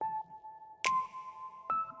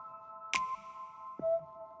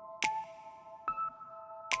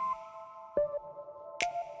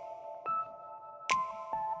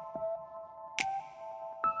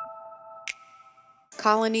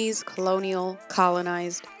Colonies, colonial,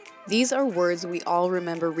 colonized. These are words we all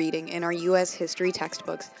remember reading in our U.S. history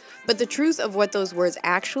textbooks, but the truth of what those words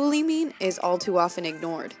actually mean is all too often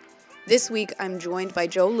ignored. This week, I'm joined by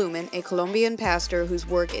Joe Lumen, a Colombian pastor whose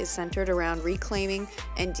work is centered around reclaiming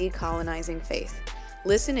and decolonizing faith.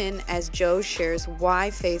 Listen in as Joe shares why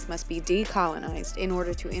faith must be decolonized in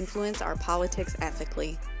order to influence our politics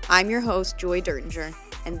ethically. I'm your host, Joy Dertinger,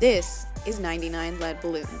 and this is 99 Lead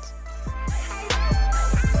Balloons.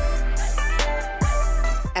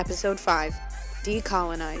 Episode 5,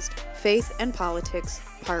 Decolonized, Faith and Politics,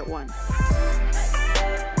 Part 1.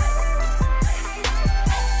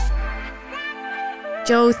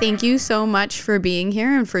 Joe, thank you so much for being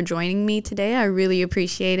here and for joining me today. I really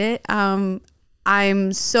appreciate it.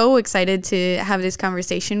 I'm so excited to have this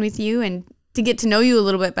conversation with you and to get to know you a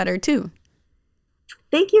little bit better too.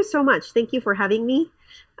 Thank you so much. Thank you for having me.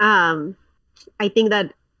 I think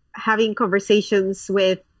that having conversations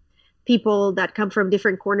with people that come from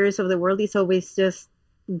different corners of the world is always just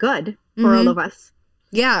good for all of us.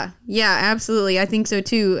 Yeah, absolutely. I think so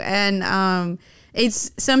too. And it's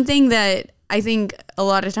something that I think a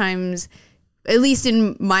lot of times, at least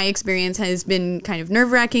in my experience, has been kind of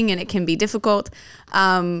nerve-wracking, and it can be difficult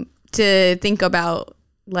to think about,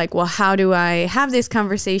 like, well, how do I have this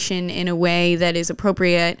conversation in a way that is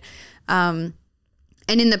appropriate?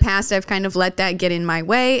 And in the past, I've kind of let that get in my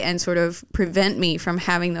way and sort of prevent me from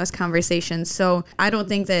having those conversations. So I don't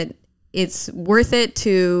think that it's worth it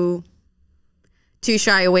to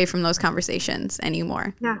shy away from those conversations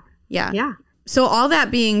anymore. Yeah. So all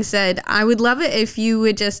that being said, I would love it if you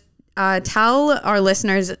would just tell our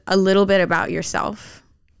listeners a little bit about yourself.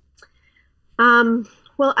 Well,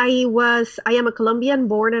 I am a Colombian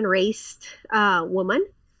born and raised woman.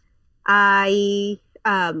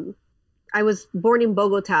 I was born in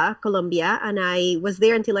Bogota, Colombia, and I was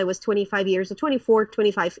there until I was 25 years, so 24,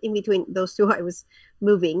 25, in between those two, I was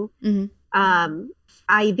moving.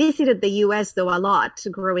 I visited the U.S., though, a lot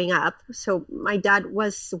growing up. So my dad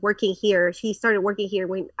was working here. He started working here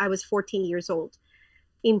when I was 14 years old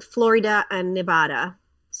in Florida and Nevada.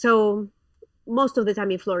 So most of the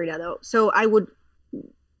time in Florida, though. So I would,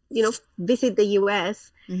 visit the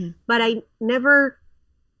U.S., but I never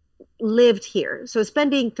lived here. So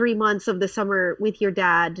spending 3 months of the summer with your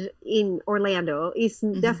dad in Orlando is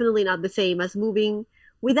definitely not the same as moving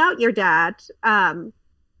without your dad.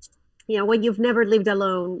 When you've never lived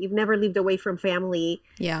alone, you've never lived away from family.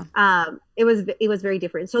 Yeah. It was very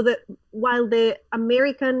different. So while the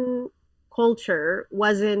American culture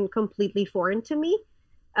wasn't completely foreign to me,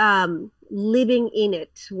 living in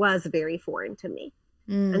it was very foreign to me.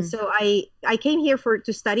 And so I came here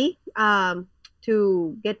to study,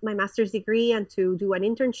 to get my master's degree and to do an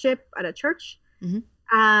internship at a church.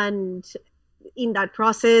 And in that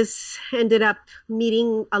process, ended up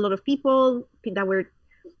meeting a lot of people that were,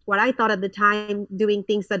 what I thought at the time, doing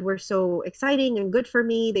things that were so exciting and good for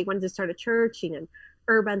me. They wanted to start a church in an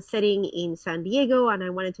urban setting in San Diego, and I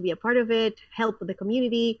wanted to be a part of it, help the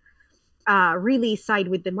community, really side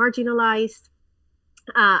with the marginalized.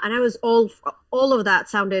 And I was all of that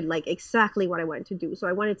sounded like exactly what I wanted to do. So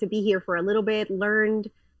I wanted to be here for a little bit, learned,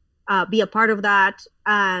 be a part of that.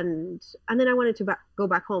 And then I wanted to go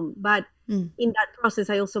back home. But in that process,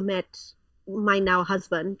 I also met my now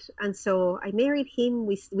husband. And so I married him.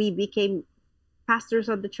 We became pastors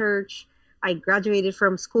of the church. I graduated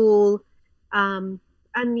from school. And,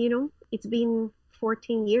 it's been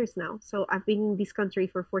 14 years now. So I've been in this country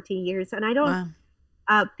for 14 years. And I don't... Wow.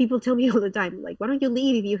 People tell me all the time, like, why don't you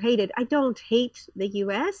leave if you hate it? I don't hate the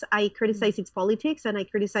U.S. I criticize its politics, and I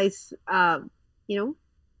criticize,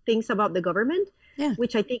 things about the government,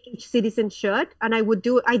 which I think each citizen should. And I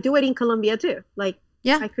do it in Colombia too. Like,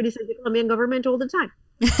 I criticize the Colombian government all the time,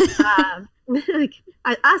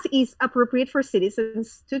 as is appropriate for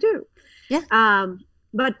citizens to do.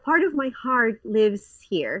 But part of my heart lives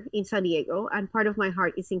here in San Diego, and part of my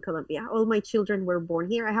heart is in Colombia. All my children were born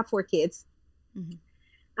here. I have 4 kids.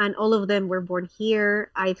 And all of them were born here.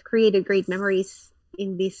 I've created great memories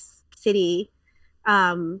in this city.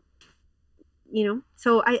 So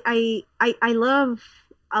I love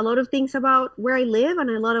a lot of things about where I live, and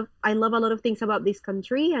I love a lot of things about this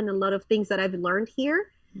country, and a lot of things that I've learned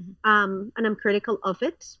here. And I'm critical of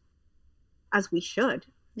it, as we should.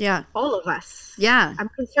 Yeah. All of us. Yeah. I'm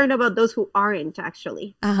concerned about those who aren't,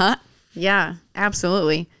 actually. Yeah,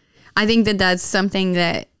 absolutely. I think that that's something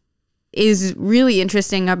that is really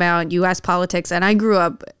interesting about U.S. politics. And I grew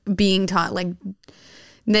up being taught like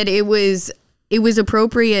that it was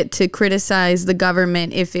appropriate to criticize the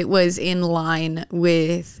government if it was in line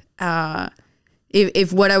with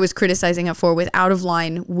if what I was criticizing it for was out of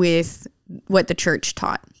line with what the church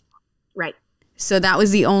taught. Right. So that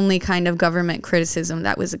was the only kind of government criticism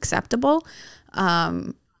that was acceptable.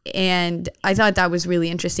 And I thought that was really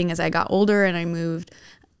interesting as I got older and I moved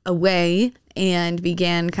away and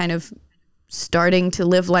began kind of starting to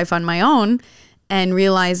live life on my own and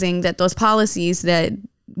realizing that those policies that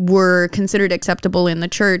were considered acceptable in the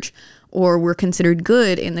church or were considered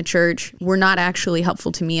good in the church were not actually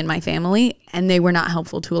helpful to me and my family, and they were not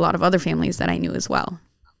helpful to a lot of other families that I knew as well.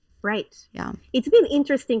 Right. Yeah. It's been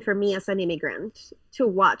interesting for me as an immigrant to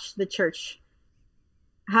watch the church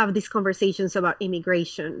have these conversations about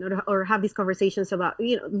immigration or have these conversations about,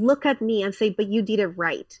 look at me and say, but you did it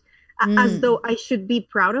right. As though I should be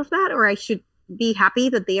proud of that, or I should be happy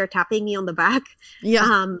that they are tapping me on the back.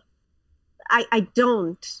 Yeah. I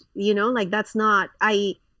don't, that's not,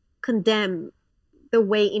 I condemn the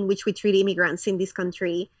way in which we treat immigrants in this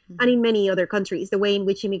country and in many other countries, the way in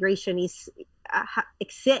which immigration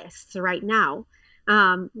exists right now.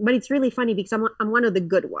 But it's really funny because I'm one of the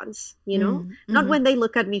good ones, not when they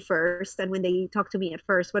look at me first and when they talk to me at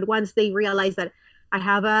first, but once they realize that I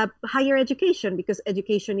have a higher education, because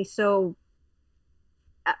education is so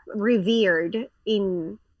revered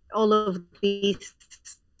in all of these,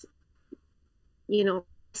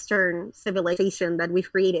 Western civilization that we've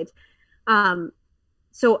created.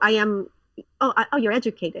 So I am, you're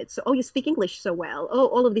educated. So, you speak English so well.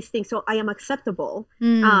 All of these things. So I am acceptable.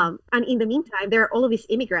 And in the meantime, there are all of these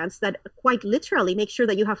immigrants that quite literally make sure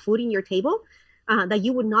that you have food in your table that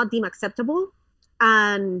you would not deem acceptable.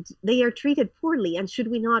 And they are treated poorly. And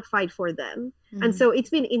should we not fight for them? And so it's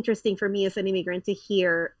been interesting for me as an immigrant to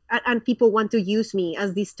hear, and people want to use me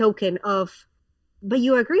as this token of, but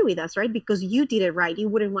you agree with us, right? Because you did it right. You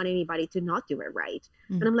wouldn't want anybody to not do it right.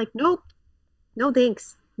 And I'm like, nope, no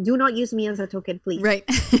thanks. Do not use me as a token, please. Right.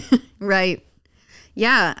 Right.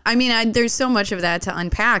 Yeah. I mean, there's so much of that to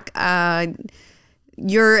unpack.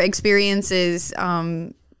 Your experiences,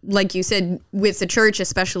 like you said, with the church,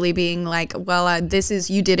 especially being like, well,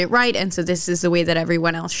 you did it right. And so this is the way that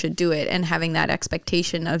everyone else should do it, and having that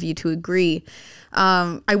expectation of you to agree.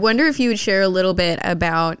 I wonder if you would share a little bit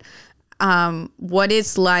about what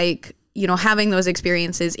it's like, having those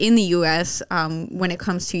experiences in the U.S. When it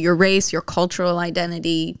comes to your race, your cultural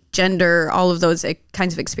identity, gender, all of those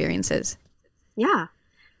kinds of experiences. Yeah.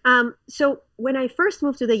 So when I first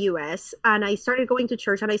moved to the U.S. and I started going to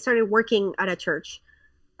church and I started working at a church,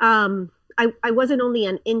 I wasn't only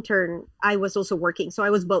an intern, I was also working. So I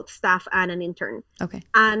was both staff and an intern. Okay.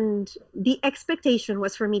 And the expectation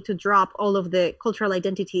was for me to drop all of the cultural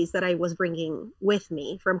identities that I was bringing with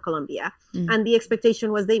me from Colombia. And the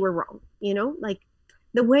expectation was they were wrong, like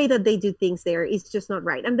the way that they do things there is just not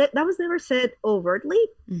right. And that was never said overtly,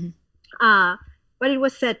 but it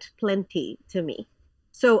was said plenty to me.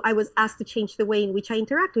 So I was asked to change the way in which I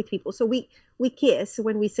interact with people. So we kiss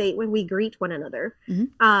when we greet one another.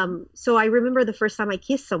 So I remember the first time I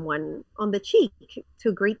kissed someone on the cheek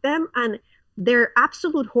to greet them, and their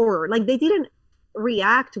absolute horror, like they didn't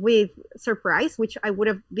react with surprise, which I would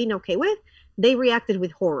have been okay with. They reacted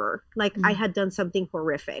with horror, like I had done something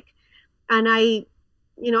horrific. And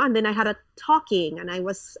and then I had a talking, and I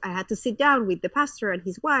had to sit down with the pastor and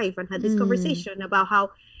his wife and had this conversation about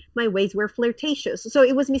how my ways were flirtatious. So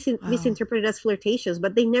it was misinterpreted as flirtatious,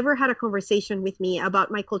 but they never had a conversation with me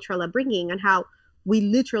about my cultural upbringing and how we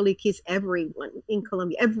literally kiss everyone in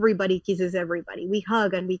Colombia. Everybody kisses everybody. We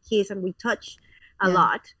hug and we kiss and we touch a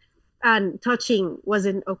lot. And touching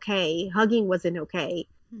wasn't okay. Hugging wasn't okay.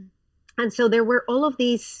 And so there were all of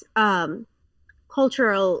these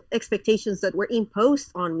cultural expectations that were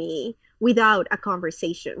imposed on me without a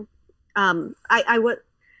conversation.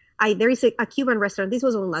 There is a Cuban restaurant. This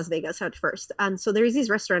was in Las Vegas at first. And so there is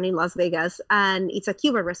this restaurant in Las Vegas, and it's a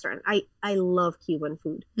Cuban restaurant. I love Cuban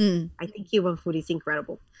food. I think Cuban food is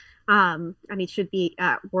incredible. And it should be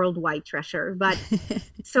a worldwide treasure. But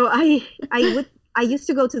so I used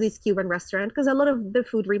to go to this Cuban restaurant because a lot of the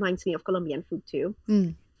food reminds me of Colombian food too.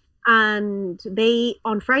 And they,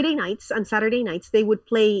 on Friday nights and Saturday nights, they would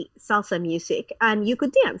play salsa music and you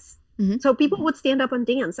could dance. So people would stand up and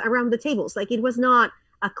dance around the tables. Like it was not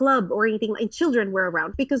a club or anything, and children were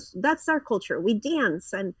around because that's our culture. We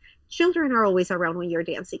dance and children are always around when you're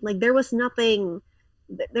dancing. Like there is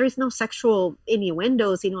no sexual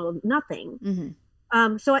innuendos, nothing.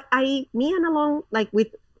 So me and along like with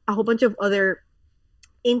a whole bunch of other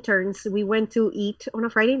interns, we went to eat on a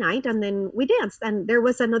Friday night and then we danced. And there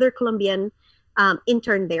was another Colombian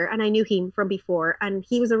intern there, and I knew him from before, and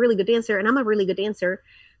he was a really good dancer and I'm a really good dancer.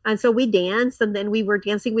 And so we danced, and then we were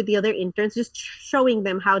dancing with the other interns, just showing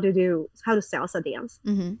them how to salsa dance.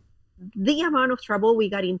 the amount of trouble we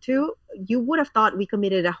got into, you would have thought we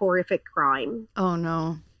committed a horrific crime. Oh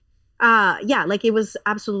no. Yeah, like it was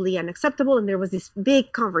absolutely unacceptable. And there was this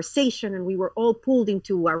big conversation, and we were all pulled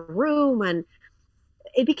into a room, and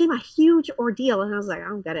it became a huge ordeal. And I was like, I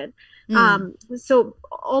don't get it. So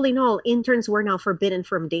all in all, interns were now forbidden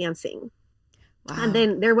from dancing. Wow. And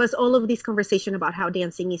then there was all of this conversation about how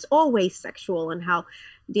dancing is always sexual and how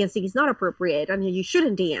dancing is not appropriate and you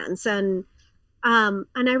shouldn't dance. And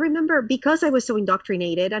I remember, because I was so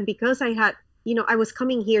indoctrinated, and because I had, I was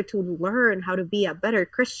coming here to learn how to be a better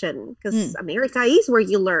Christian, because America is where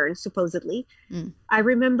you learn, supposedly. I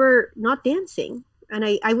remember not dancing. And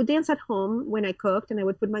I would dance at home when I cooked, and I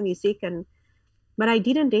would put my music, but I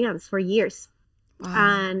didn't dance for years.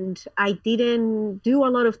 Wow. And I didn't do a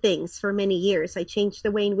lot of things for many years. I changed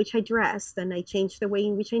the way in which I dressed, and I changed the way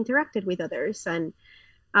in which I interacted with others. And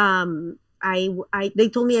they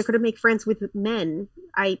told me I couldn't make friends with men.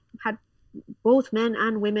 I had both men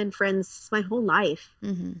and women friends my whole life,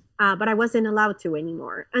 but I wasn't allowed to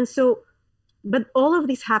anymore. And so, but all of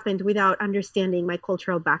this happened without understanding my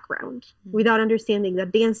cultural background, without understanding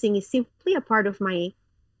that dancing is simply a part of my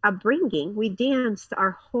upbringing. We danced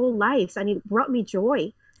our whole lives, and it brought me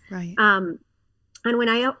joy. Right. And when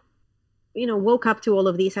I, woke up to all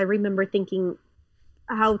of this, I remember thinking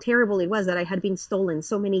how terrible it was that I had been stolen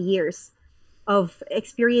so many years of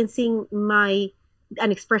experiencing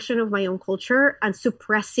an expression of my own culture and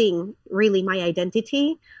suppressing really my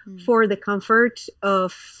identity for the comfort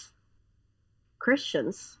of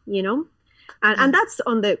Christians, and that's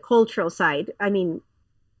on the cultural side. I mean,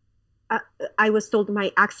 I was told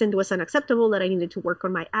my accent was unacceptable, that I needed to work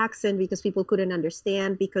on my accent because people couldn't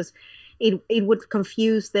understand, because it would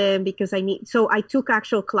confuse them, because so I took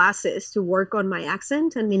actual classes to work on my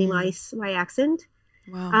accent and minimize my accent.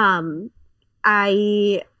 Wow.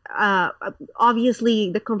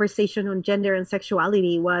 Obviously the conversation on gender and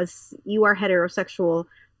sexuality was, you are heterosexual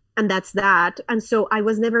and that's that. And so I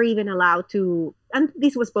was never even allowed to, and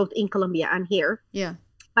this was both in Colombia and here. Yeah.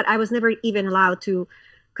 But I was never even allowed to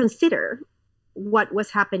consider what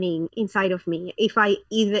was happening inside of me, if I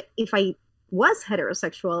was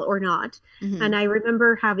heterosexual or not. And I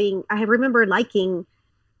remember liking,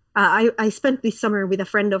 I spent this summer with a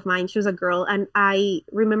friend of mine. She was a girl, and I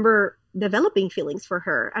remember developing feelings for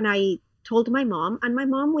her. And I told my mom, and my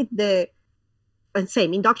mom, with the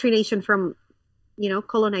same indoctrination from,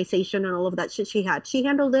 colonization and all of that shit she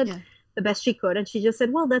handled it the best she could. And she just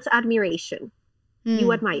said, well, that's admiration.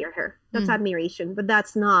 You admire her. That's admiration, but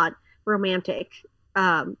that's not romantic.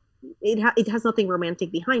 It has nothing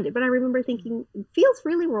romantic behind it. But I remember thinking, it feels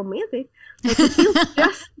really romantic. Like, it feels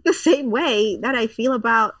just the same way that I feel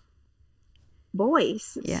about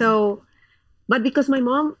boys. Yeah. So, but because my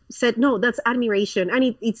mom said, no, that's admiration.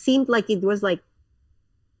 And it seemed like it was like,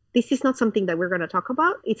 this is not something that we're going to talk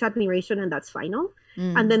about. It's admiration, and that's final.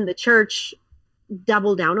 And then the church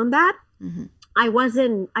doubled down on that. I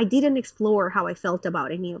didn't explore how I felt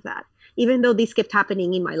about any of that. Even though this kept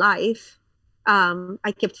happening in my life,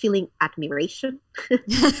 I kept feeling admiration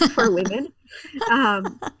for women.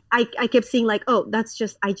 I kept seeing like, oh,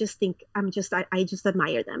 I just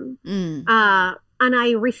admire them. And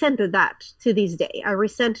I resented that to this day. I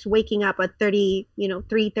resent waking up at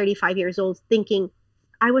 35 years old thinking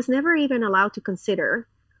I was never even allowed to consider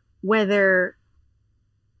whether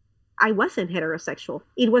I wasn't heterosexual.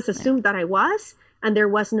 It was assumed that I was, and there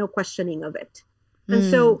was no questioning of it. And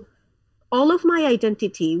so all of my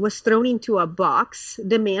identity was thrown into a box,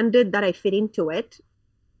 demanded that I fit into it,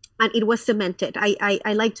 and it was cemented. I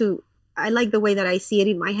like the way that I see it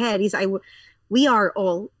in my head is we are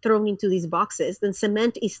all thrown into these boxes, then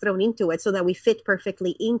cement is thrown into it so that we fit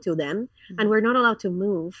perfectly into them, and we're not allowed to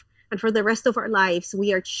move. And for the rest of our lives,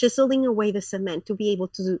 we are chiseling away the cement to be able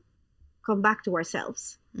to come back to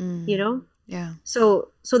ourselves, Yeah.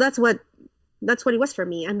 So that's what it was for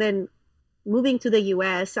me. And then moving to the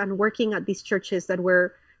US and working at these churches that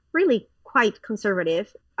were really quite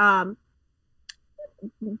conservative,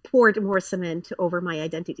 poured more cement over my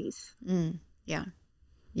identities. Yeah.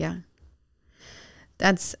 Yeah.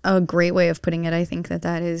 That's a great way of putting it. I think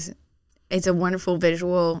it's a wonderful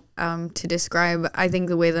visual to describe, I think,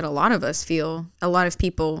 the way that a lot of us feel, a lot of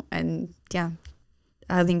people. And yeah,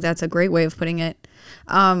 I think that's a great way of putting it.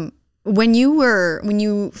 When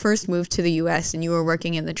you first moved to the US and you were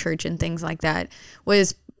working in the church and things like that,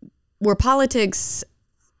 were politics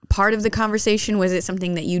part of the conversation? Was it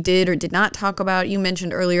something that you did or did not talk about? You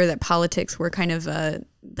mentioned earlier that politics were kind of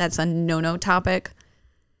that's a no-no topic.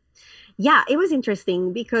 Yeah, it was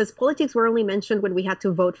interesting because politics were only mentioned when we had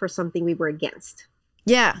to vote for something we were against.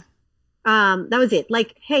 Yeah. That was it.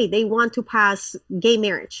 Like, hey, they want to pass gay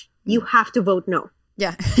marriage. you have to vote no.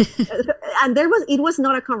 Yeah. And it was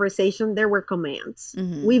not a conversation, there were commands.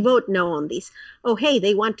 We vote no on this. Oh, hey,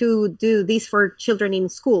 they want to do this for children in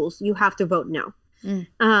schools, you have to vote no.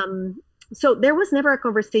 So there was never a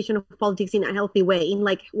conversation of politics in a healthy way, in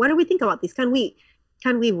like, what do we think about this? Can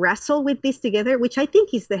we wrestle with this together? Which I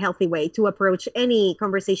think is the healthy way to approach any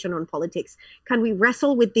conversation on politics. Can we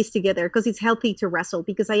wrestle with this together? Because it's healthy to wrestle,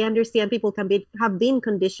 because I understand people have been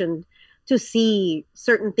conditioned to see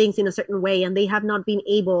certain things in a certain way, and they have not been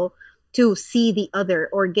able to see the other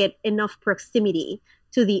or get enough proximity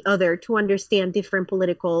to the other to understand different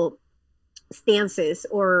political stances,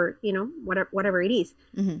 or whatever it is.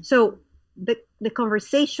 So the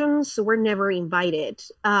conversations were never invited.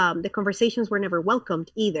 The conversations were never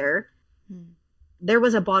welcomed either. There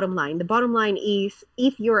was a bottom line. The bottom line is,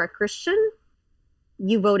 if you're a Christian,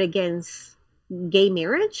 you vote against gay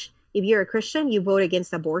marriage. If you're a Christian, you vote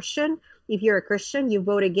against abortion. If you're a Christian, you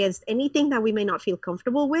vote against anything that we may not feel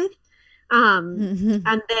comfortable with.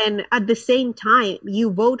 And then at the same time,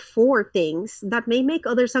 you vote for things that may make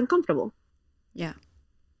others uncomfortable. Yeah.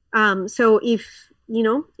 So if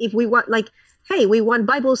we want, like, hey, we want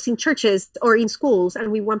Bibles in churches or in schools, and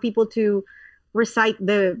we want people to recite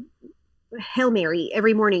the Hail Mary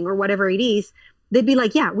every morning or whatever it is, they'd be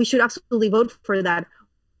like, yeah, we should absolutely vote for that,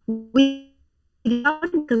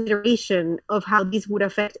 without consideration of how this would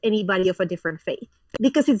affect anybody of a different faith,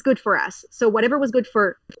 because it's good for us. So whatever was good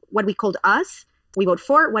for what we called us, we vote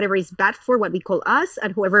for. Whatever is bad for what we call us,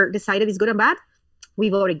 and whoever decided is good and bad, we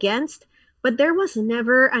vote against. But there was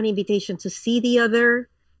never an invitation to see the other.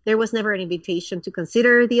 There was never an invitation to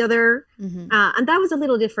consider the other. And that was a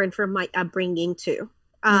little different from my upbringing too.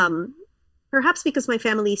 Perhaps because my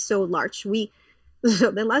family is so large. So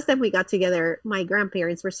the last time we got together, my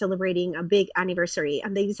grandparents were celebrating a big anniversary,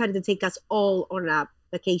 and they decided to take us all on a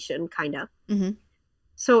vacation, kind of.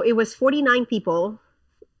 So it was 49 people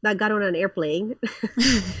that got on an airplane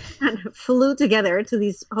and flew together to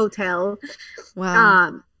this hotel.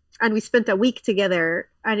 Wow. And we spent a week together,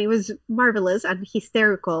 and it was marvelous and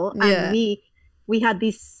hysterical. And we had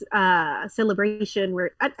this celebration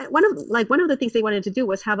where one of the things they wanted to do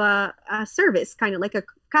was have a service, kind of like a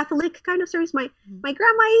Catholic kind of service. My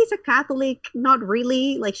grandma is a Catholic, not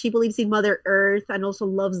really. Like, she believes in Mother Earth and also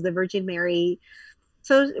loves the Virgin Mary.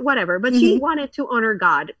 So whatever, but she wanted to honor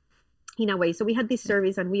God in a way. So we had this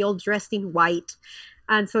service, and we all dressed in white.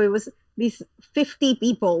 And so it was these 50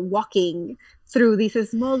 people walking through this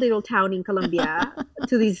small little town in Colombia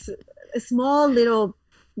to this small little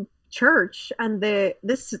church. And the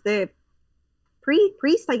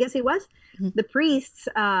priest, I guess it was, the priests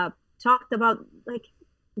talked about, like,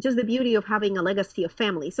 just the beauty of having a legacy of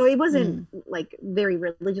family. So it wasn't like very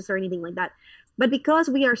religious or anything like that. But because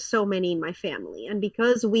we are so many in my family, and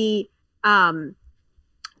because we come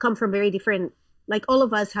from very different, like, all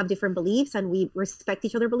of us have different beliefs, and we respect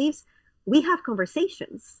each other's beliefs, we have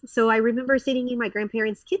conversations. So I remember sitting in my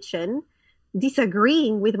grandparents' kitchen,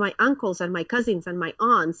 disagreeing with my uncles and my cousins and my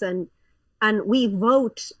aunts, and we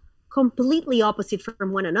vote completely opposite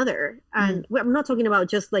from one another. And I'm not talking about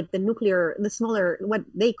just like the smaller, what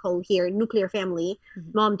they call here, nuclear family,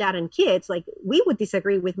 mom, dad, and kids. Like, we would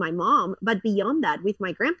disagree with my mom, but beyond that, with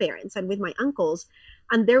my grandparents and with my uncles.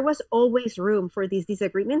 And there was always room for these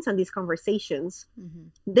disagreements and these conversations.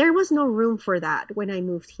 There was no room for that when I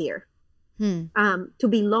moved here. To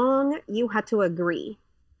belong, you had to agree.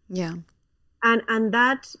 Yeah. And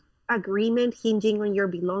that agreement hinging on your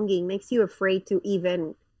belonging makes you afraid to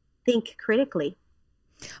even think critically.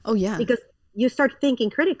 Oh, yeah. Because you start thinking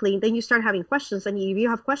critically, then you start having questions. And if you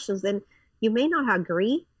have questions, then you may not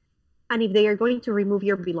agree. And if they are going to remove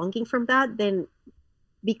your belonging from that, then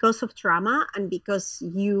because of trauma, and because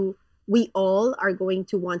we all are going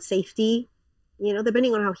to want safety,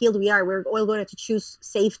 depending on how healed we are, we're all going to choose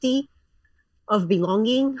safety of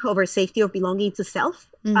belonging over safety of belonging to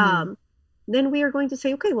self. Then we are going to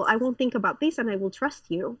say, okay, well, I won't think about this, and I will trust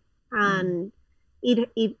you. And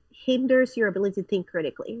it hinders your ability to think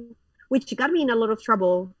critically, which got me in a lot of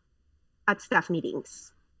trouble at staff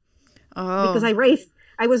meetings. Because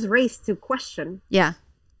I was raised to question. Yeah.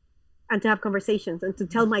 And to have conversations, and to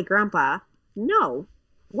tell my grandpa, no,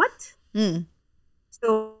 what?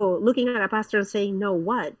 So looking at a pastor and saying, no,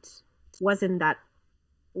 what? Wasn't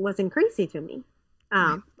crazy to me.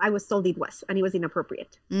 I was told it was, and it was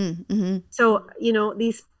inappropriate. So,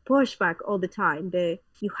 this pushback all the time,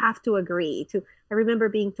 you have to agree to. I remember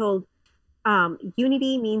being told,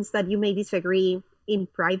 unity means that you may disagree in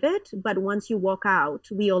private, but once you walk out,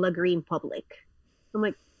 we all agree in public. I'm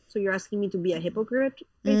like, so you're asking me to be a hypocrite,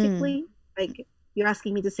 basically? Like, you're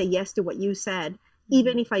asking me to say yes to what you said,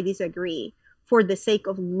 even if I disagree, for the sake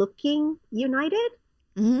of looking united,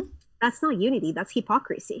 Hmm. that's not unity. That's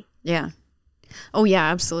hypocrisy. Yeah. Oh, yeah,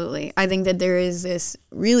 absolutely. I think that there is this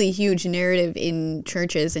really huge narrative in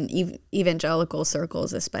churches and evangelical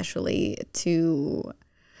circles, especially, to,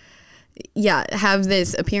 yeah, have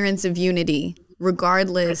this appearance of unity,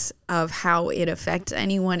 regardless of how it affects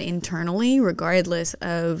anyone internally, regardless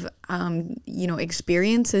of,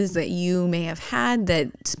 experiences that you may have had that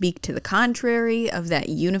speak to the contrary of that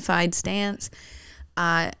unified stance.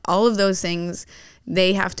 All of those things,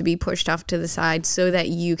 they have to be pushed off to the side so that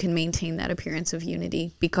you can maintain that appearance of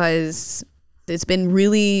unity, because it's been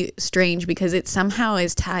really strange because it somehow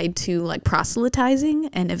is tied to like proselytizing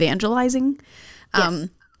and evangelizing. Yes.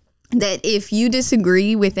 That if you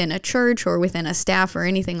disagree within a church or within a staff or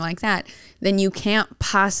anything like that, then you can't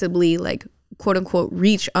possibly, like, quote unquote,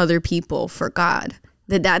 reach other people for God.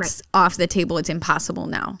 That's off the table. It's impossible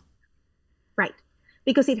now. Right.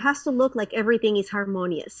 Because it has to look like everything is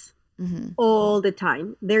harmonious all the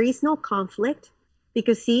time. There is no conflict,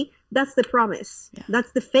 because see, that's the promise. Yeah.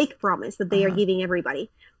 That's the fake promise that they are giving everybody.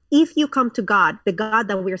 If you come to God, the God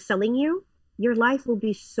that we're selling you, your life will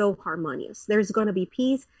be so harmonious. There's going to be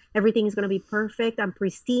peace. Everything is going to be perfect and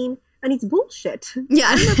pristine. And it's bullshit. Yeah.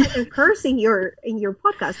 I don't know if I can curse in your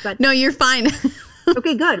podcast, but no, you're fine.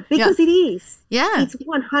 Okay, good. Because it is. Yeah. It's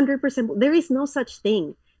 100%. There is no such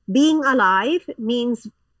thing. Being alive means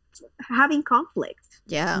having conflict.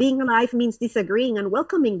 Yeah. Being alive means disagreeing and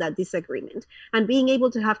welcoming that disagreement, and being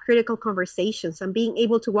able to have critical conversations, and being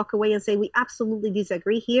able to walk away and say, we absolutely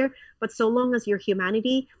disagree here, but so long as your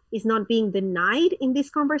humanity is not being denied in this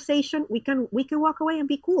conversation, we can walk away and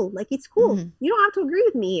be cool. Like, it's cool. You don't have to agree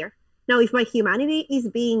with me here. Now, if my humanity is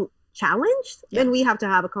being challenged, then we have to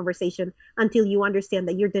have a conversation until you understand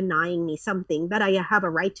that you're denying me something that I have a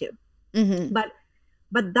right to. But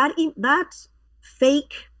that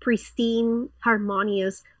fake, pristine,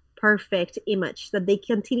 harmonious, perfect image that they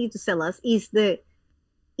continue to sell us is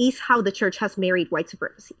how the church has married white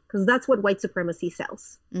supremacy, because that's what white supremacy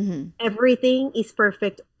sells. Everything is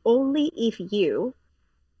perfect only if you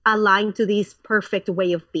align to this perfect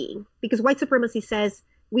way of being, because white supremacy says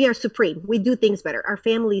we are supreme, we do things better, our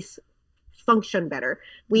families function better,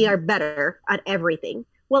 we are better at everything.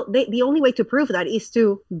 Well, the only way to prove that is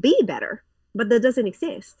to be better, but that doesn't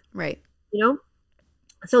exist. Right.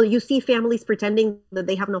 So you see families pretending that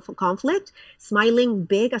they have no conflict, smiling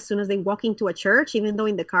big as soon as they walk into a church, even though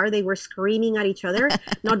in the car they were screaming at each other,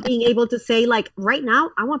 not being able to say, like, right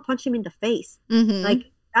now, I want to punch him in the face. Like,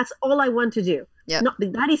 that's all I want to do. Yep. No,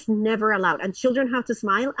 that is never allowed. And children have to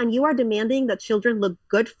smile, and you are demanding that children look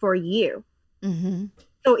good for you.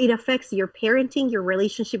 So it affects your parenting, your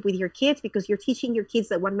relationship with your kids, because you're teaching your kids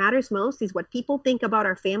that what matters most is what people think about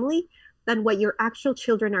our family than what your actual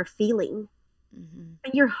children are feeling.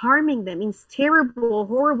 And you're harming them in terrible,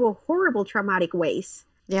 horrible, horrible, traumatic ways.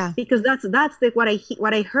 Yeah. Because that's what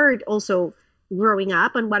I heard also growing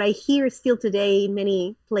up, and what I hear still today in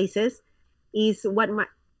many places, is what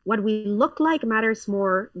we look like matters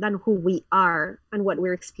more than who we are and what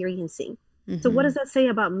we're experiencing. So what does that say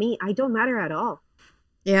about me? I don't matter at all.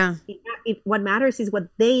 Yeah. What matters is what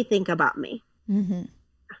they think about me.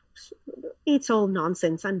 It's all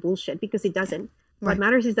nonsense and bullshit, because it doesn't. What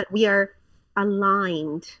matters is that we are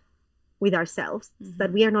aligned with ourselves,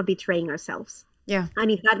 that we are not betraying ourselves. Yeah.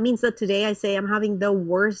 And if that means that today I say I'm having the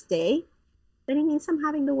worst day, then it means I'm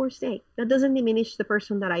having the worst day. That doesn't diminish the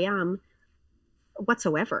person that I am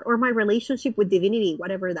whatsoever, or my relationship with divinity,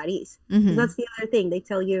 whatever that is. That's the other thing. They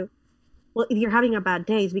tell you, well, if you're having a bad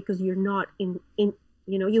day, it's because you're not in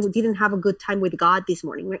you didn't have a good time with God this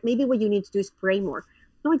morning. Right? Maybe what you need to do is pray more.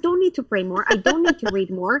 No, I don't need to pray more. I don't need to read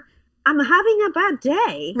more. I'm having a bad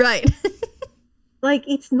day. Right. Like,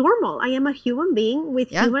 it's normal. I am a human being with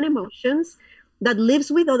human emotions that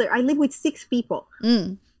lives with I live with 6 people.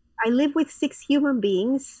 I live with 6 human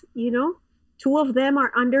beings, 2 of them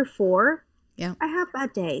are under 4. Yeah. I have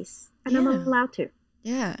bad days, and I'm allowed to.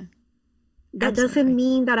 Yeah. That doesn't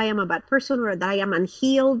mean that I am a bad person, or that I am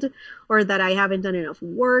unhealed, or that I haven't done enough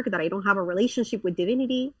work, that I don't have a relationship with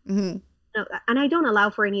divinity. No, and I don't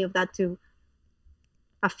allow for any of that to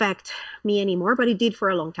affect me anymore, but it did for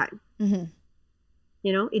a long time.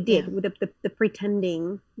 It did, with the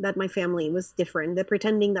pretending that my family was different, the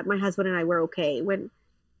pretending that my husband and I were okay when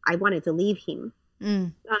I wanted to leave him,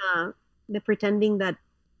 the pretending that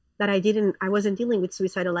I wasn't dealing with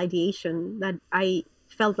suicidal ideation, that I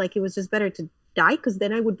felt like it was just better to die, because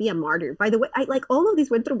then I would be a martyr. By the way, all of this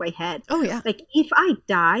went through my head. Oh yeah. Like, if I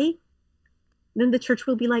die, then the church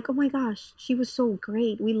will be like, oh my gosh, she was so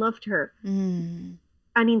great, we loved her. And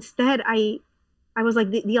instead I was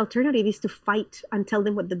like, the alternative is to fight and tell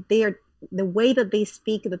them what they are the way that they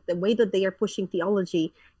speak, that the way that they are pushing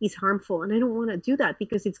theology is harmful, and I don't want to do that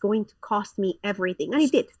because it's going to cost me everything. And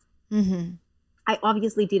it did. Mm-hmm. I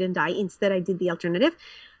obviously didn't die. Instead, I did the alternative,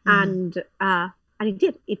 Mm-hmm. and it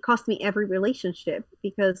did. It cost me every relationship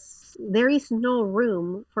because there is no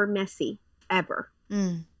room for messy ever.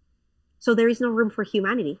 Mm. So there is no room for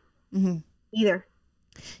humanity Mm-hmm. either.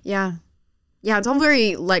 Yeah. Yeah, it's all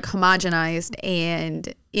very like homogenized,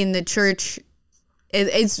 and in the church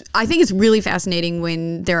it's I think it's really fascinating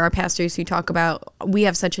when there are pastors who talk about we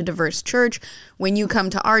have such a diverse church. When you come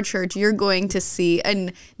to our church, you're going to see,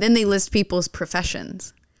 and then they list people's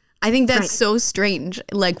professions. I think that's Right. so strange.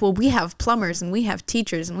 Like, well, we have plumbers and we have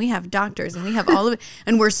teachers and we have doctors and we have all of it,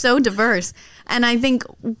 and we're so diverse. And I think,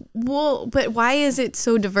 well, but why is it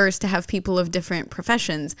so diverse to have people of different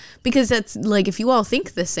professions? Because that's like, if you all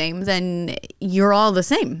think the same, then you're all the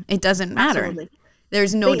same. It doesn't matter. Absolutely.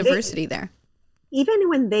 There's no They- diversity there. Even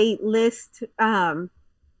when they list,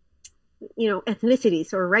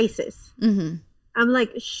 ethnicities or races, Mm-hmm. I'm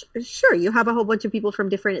like, sure, you have a whole bunch of people from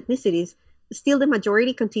different ethnicities. Still, the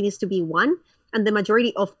majority continues to be one, and the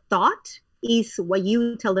majority of thought is what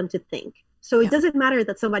you tell them to think. So Yeah. it doesn't matter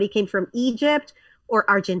that somebody came from Egypt or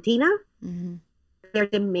Argentina. Mm-hmm. They're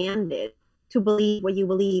demanded to believe what you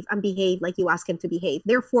believe and behave like you ask them to behave.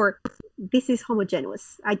 Therefore, this is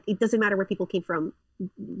homogeneous. It doesn't matter where people came from.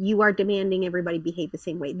 You are demanding everybody behave the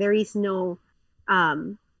same way. There is no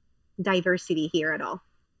diversity here at all.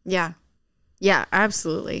 Yeah. Yeah,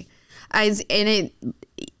 absolutely. And it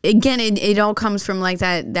again, it all comes from like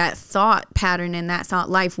that thought pattern and that thought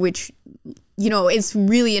life, which, it's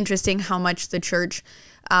really interesting how much the church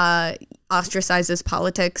ostracizes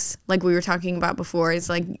politics, like we were talking about before. Is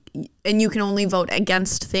like, and you can only vote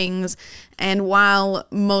against things. And while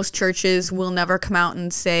most churches will never come out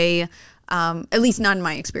and say, at least not in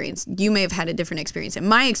my experience, you may have had a different experience. In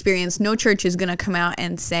my experience, no church is going to come out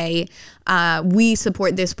and say, we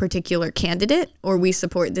support this particular candidate or we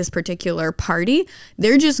support this particular party.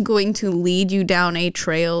 They're just going to lead you down a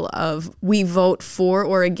trail of we vote for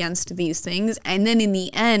or against these things. And then in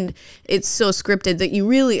the end, it's so scripted that you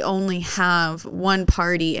really only have one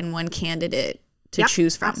party and one candidate to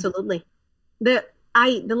choose from. Absolutely. The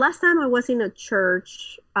last time I was in a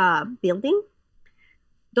church building,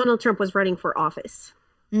 Donald Trump was running for office.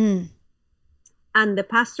 Mm. And the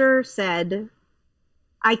pastor said,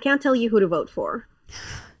 I can't tell you who to vote for.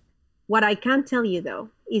 What I can tell you, though,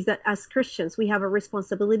 is that as Christians, we have a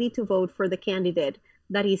responsibility to vote for the candidate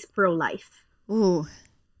that is pro-life. Ooh.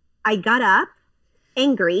 I got up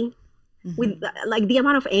angry with like the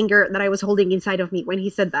amount of anger that I was holding inside of me when he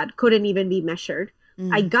said that couldn't even be measured.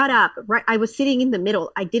 I got up, right? I was sitting in the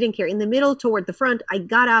middle. I didn't care. In the middle toward the front. I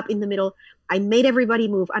got up in the middle. I made everybody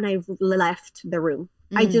move and I left the room.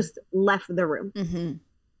 I just left the room.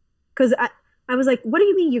 Because I was like, what do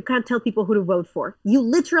you mean you can't tell people who to vote for? You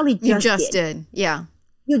literally just did. Yeah.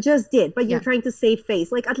 You just did, but you're trying to save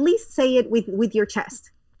face. Like, at least say it with your chest.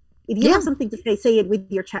 If you have something to say it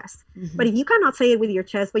with your chest. But if you cannot say it with your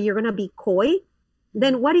chest, but you're going to be coy,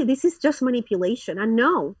 then this is just manipulation. And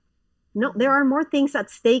no, there are more things at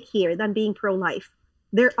stake here than being pro-life.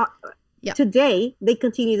 There are today they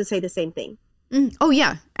continue to say the same thing. Oh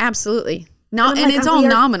yeah, absolutely. No, and it's all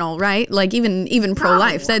nominal, right? Like even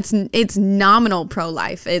pro-life. It's nominal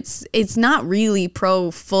pro-life. It's not really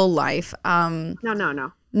pro full life.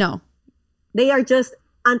 No. They are just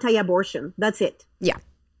anti-abortion. That's it. Yeah.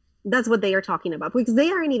 That's what they are talking about, because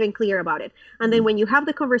they aren't even clear about it. And then when you have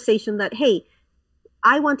the conversation that, hey,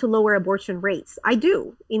 I want to lower abortion rates. I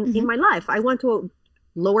do in my life. I want to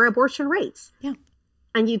lower abortion rates. Yeah.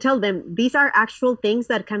 And you tell them these are actual things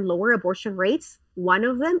that can lower abortion rates. One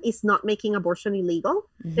of them is not making abortion illegal.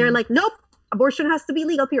 They're like, nope, abortion has to be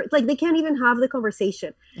legal, period. Like, they can't even have the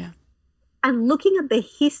conversation. Yeah. And looking at the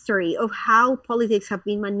history of how politics have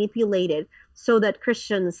been manipulated so that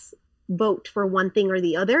Christians vote for one thing or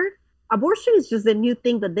the other, abortion is just the new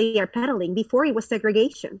thing that they are peddling. Before, it was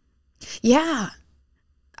segregation. Yeah.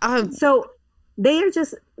 So they are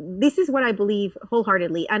just, this is what I believe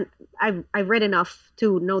wholeheartedly. And I've read enough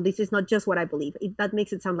to know this is not just what I believe. That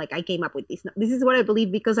makes it sound like I came up with this. No, this is what I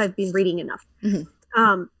believe because I've been reading enough.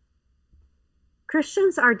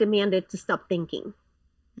 Christians are demanded to stop thinking.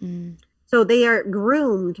 So they are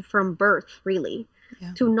groomed from birth, really,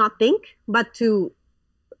 to not think, but to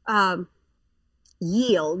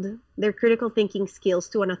yield their critical thinking skills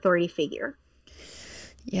to an authority figure.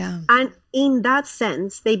 Yeah. And in that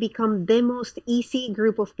sense, they become the most easy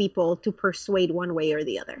group of people to persuade one way or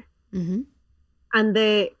the other. And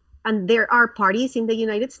there are parties in the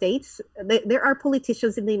United States. There are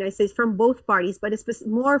politicians in the United States from both parties, but it's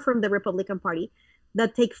more from the Republican Party,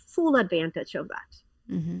 that take full advantage of that.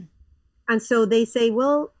 Mm-hmm. And so they say,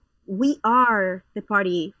 well, we are the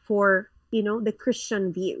party for, the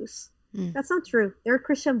Christian views. That's not true. There are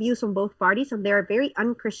Christian views on both parties, and there are very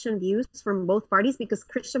unchristian views from both parties, because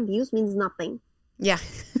Christian views means nothing. Yeah.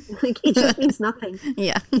 Like, it just means nothing.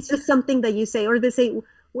 Yeah. It's just something that you say, or they say,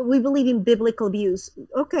 well, we believe in biblical views.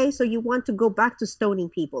 Okay, so you want to go back to stoning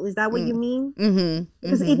people. Is that what you mean? Mm-hmm.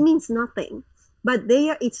 Because it means nothing. But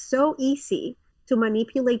it's so easy to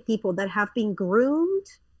manipulate people that have been groomed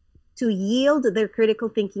to yield their critical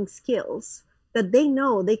thinking skills, that they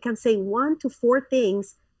know they can say 1 to 4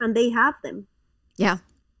 things and they have them. Yeah.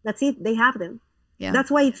 That's it. They have them. Yeah. That's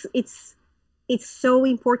why it's so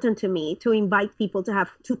important to me to invite people to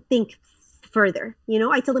think further.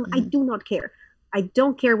 I tell them, I do not care. I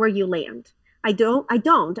don't care where you land. I don't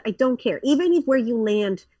care. Even if where you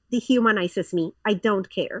land dehumanizes me, I don't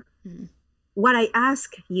care. What I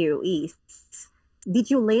ask you is,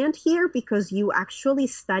 did you land here because you actually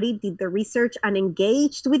studied, did the research, and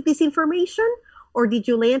engaged with this information? Or did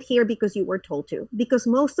you land here because you were told to? Because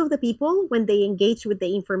most of the people, when they engage with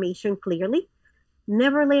the information clearly,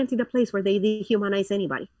 never land in a place where they dehumanize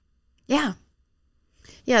anybody. Yeah.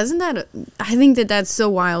 Yeah, I think that's so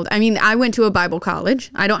wild. I mean, I went to a Bible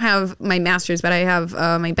college. I don't have my master's, but I have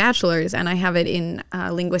my bachelor's, and I have it in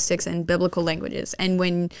linguistics and biblical languages. And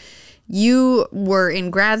when you were in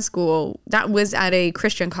grad school, that was at a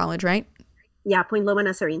Christian college, right? Yeah, Point Loma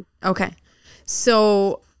Nazarene. Okay.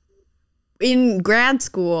 So in grad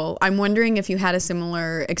school, I'm wondering if you had a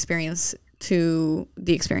similar experience to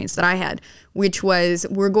the experience that I had, which was,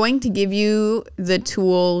 we're going to give you the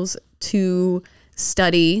tools to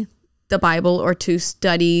study the Bible or to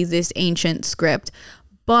study this ancient script,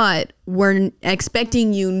 but we're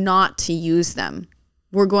expecting you not to use them.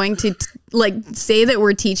 We're going to say that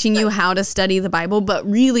we're teaching you how to study the Bible, but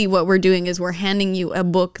really what we're doing is we're handing you a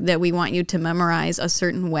book that we want you to memorize a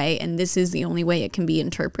certain way, and this is the only way it can be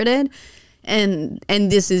interpreted, and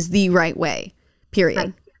this is the right way, period.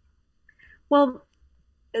 Right. Well,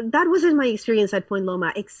 that wasn't my experience at Point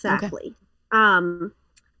Loma exactly. Okay.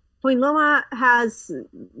 Point Loma has,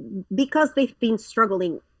 because they've been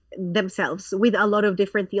struggling themselves with a lot of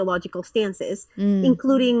different theological stances,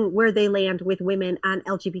 including where they land with women and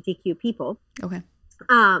LGBTQ people. Okay.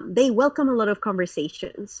 They welcome a lot of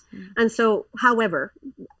conversations. And so, however,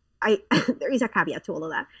 there is a caveat to all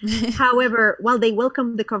of that. However, while they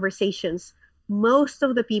welcome the conversations, most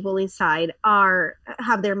of the people inside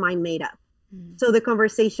have their mind made up. So the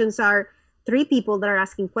conversations are 3 people that are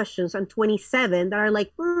asking questions and 27 that are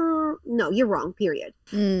like, no, you're wrong, period.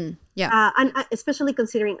 Yeah. And especially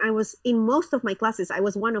considering in most of my classes, I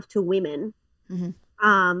was one of 2 women.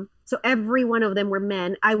 So every one of them were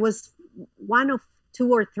men. I was one of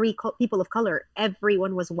 2 or 3 people of color.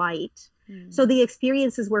 Everyone was white. So the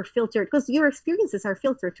experiences were filtered, because your experiences are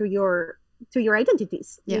filtered to your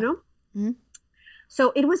identities,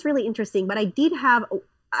 So it was really interesting. But I did have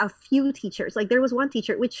a few teachers. Like, there was one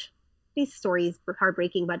teacher, which this story is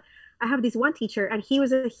heartbreaking, but I have this one teacher, and he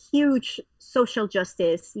was a huge social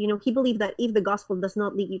justice. He believed that if the gospel does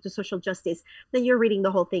not lead you to social justice, then you're reading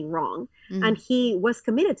the whole thing wrong. And he was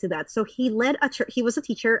committed to that. So he led a church. He was a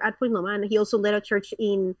teacher at Point Loma, and he also led a church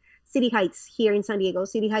in City Heights here in San Diego.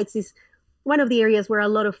 City Heights is one of the areas where a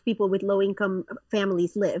lot of people with low income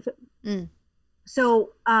families live.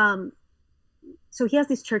 So he has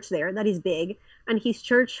this church there that is big, and his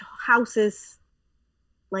church houses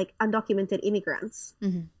like undocumented immigrants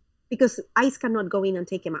because ICE cannot go in and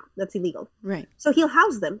take him out. That's illegal. Right. So he'll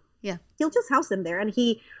house them. Yeah. He'll just house them there, and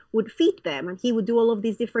he would feed them, and he would do all of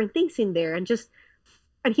these different things in there, and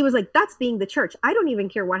he was like, that's being the church. I don't even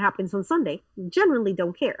care what happens on Sunday. Generally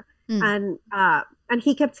don't care. And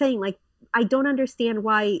he kept saying, like, I don't understand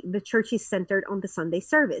why the church is centered on the Sunday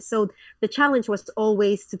service. So the challenge was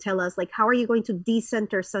always to tell us, like, how are you going to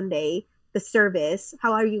decenter Sunday, the service?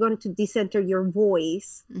 How are you going to decenter your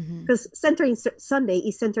voice? Because centering Sunday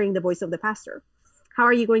is centering the voice of the pastor. How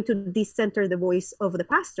are you going to decenter the voice of the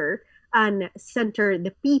pastor and center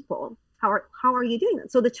the people? How are you doing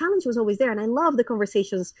that? So the challenge was always there. And I love the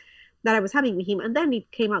conversations that I was having with him. And then it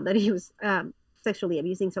came out that he was sexually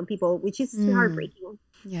abusing some people, which is heartbreaking.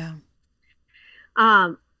 Yeah.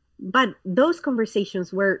 But those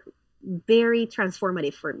conversations were very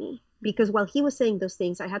transformative for me, because while he was saying those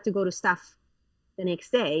things, I had to go to staff the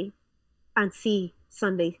next day and see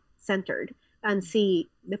Sunday centered, and see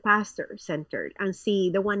the pastor centered, and see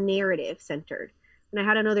the one narrative centered. And I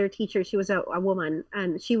had another teacher, she was a woman,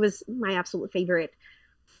 and she was my absolute favorite.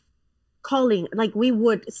 Like, we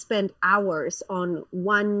would spend hours on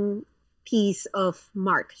one piece of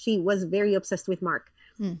Mark. She was very obsessed with Mark.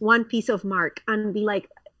 one piece of mark and be like,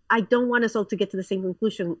 I don't want us all to get to the same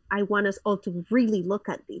conclusion. I want us all to really look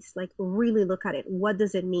at this, like really look at it. What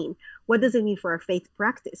does it mean? What does it mean for our faith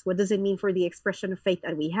practice? What does it mean for the expression of faith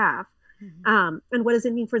that we have? And what does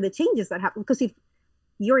it mean for the changes that happen? Because if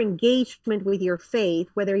your engagement with your faith,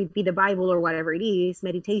 whether it be the Bible or whatever it is,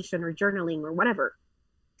 meditation or journaling or whatever,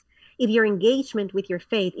 if your engagement with your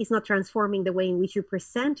faith is not transforming the way in which you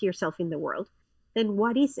present yourself in the world, then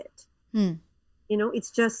what is it? You know,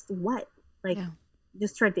 it's just what? Like,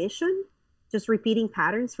 just tradition, just repeating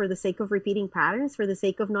patterns for the sake of repeating patterns, for the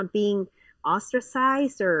sake of not being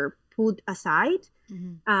ostracized or put aside.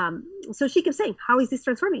 So she kept saying, how is this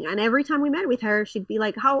transforming? And every time we met with her, she'd be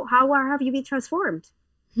like, how have you been transformed?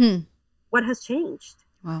 What has changed?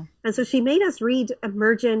 Wow. And so she made us read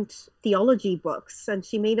emergent theology books, and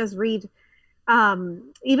she made us read,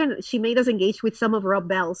 even she made us engage with some of Rob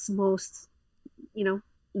Bell's most, you know,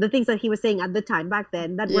 the things that he was saying at the time back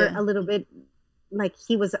then that were a little bit like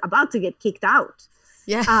he was about to get kicked out.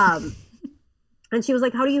 And she was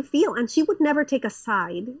like, how do you feel? And she would never take a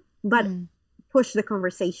side, but push the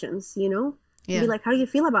conversations, you know, be like, how do you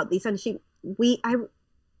feel about this? And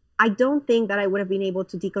I don't think that I would have been able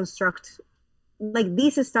to deconstruct, like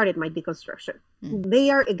this started my deconstruction. They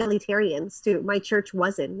are egalitarians too. My church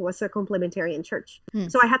was a complementarian church.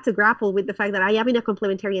 So I had to grapple with the fact that I am in a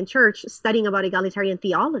complementarian church studying about egalitarian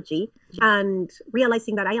theology and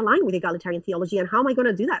realizing that I align with egalitarian theology. And how am I going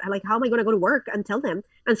to do that? Like, how am I going to go to work and tell them?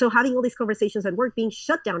 And so having all these conversations at work, being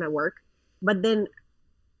shut down at work, but then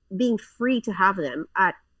being free to have them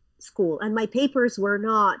at school. And my papers were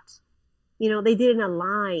not, you know, they didn't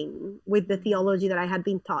align with the theology that I had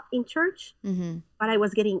been taught in church, but I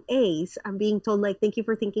was getting A's and being told, like, thank you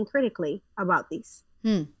for thinking critically about this.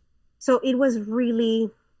 So it was really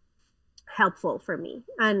helpful for me.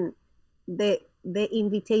 And the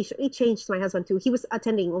invitation, it changed my husband too. He was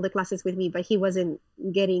attending all the classes with me, but he wasn't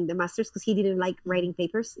getting the master's because he didn't like writing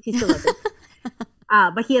papers. He still doesn't.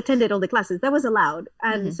 But he attended all the classes. That was allowed.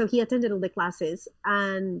 And so he attended all the classes.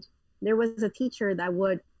 And there was a teacher that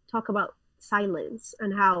would talk about silence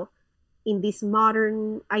and how in this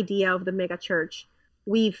modern idea of the mega church,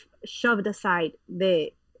 we've shoved aside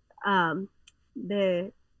the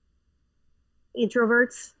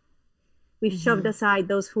introverts. We've shoved aside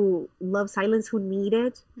those who love silence, who need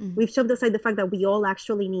it. We've shoved aside the fact that we all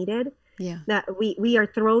actually need it. That we are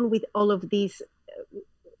thrown with all of these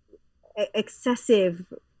excessive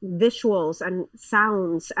visuals and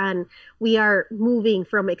sounds, and we are moving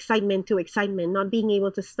from excitement to excitement, not being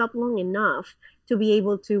able to stop long enough to be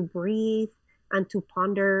able to breathe and to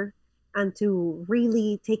ponder and to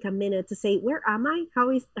really take a minute to say, where am I? How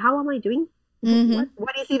am I doing?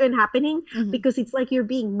 What is even happening? Because it's like you're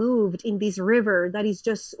being moved in this river that is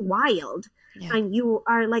just wild. And you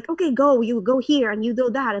are like, okay, you go here and you do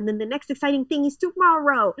that, and then the next exciting thing is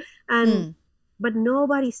tomorrow. And but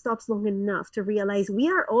nobody stops long enough to realize we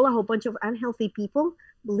are all a whole bunch of unhealthy people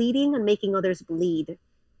bleeding and making others bleed.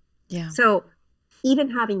 So even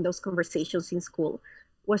having those conversations in school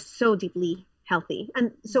was so deeply healthy.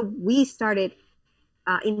 And so we started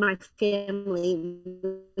in my family,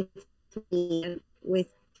 with me and with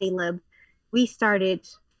Caleb, we started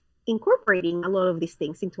incorporating a lot of these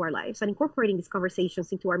things into our lives and incorporating these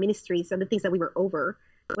conversations into our ministries and the things that we were over.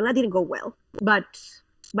 Well, that didn't go well, but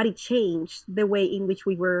it changed the way in which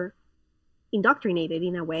we were indoctrinated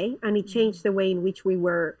in a way, and it changed the way in which we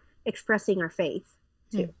were expressing our faith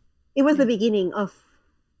too. It was the beginning of,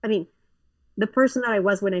 I mean, the person that I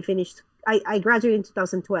was when I finished, I graduated in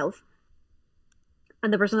 2012,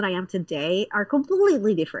 and the person that I am today are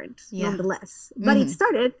completely different nonetheless. But it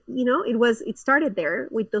started, you know, it started there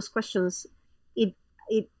with those questions.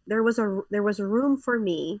 There was a room for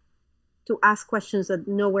me to ask questions that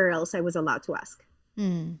nowhere else I was allowed to ask.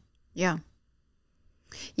 Yeah,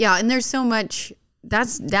 and there's so much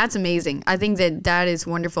that's amazing. I think that is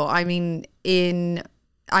wonderful. I mean,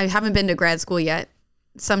 I haven't been to grad school yet.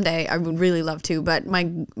 Someday I would really love to, but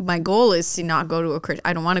my goal is to not go to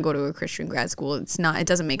I don't want to go to a Christian grad school. It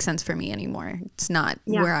doesn't make sense for me anymore. It's not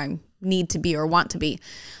where I need to be or want to be.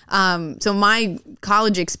 So my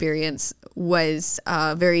college experience was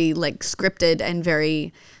very like scripted and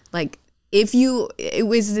very like, it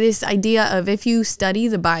was this idea of if you study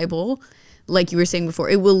the Bible, like you were saying before,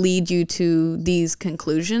 it will lead you to these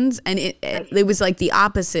conclusions. And it was like the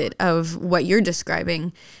opposite of what you're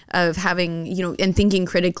describing, of having, you know, and thinking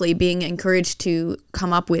critically, being encouraged to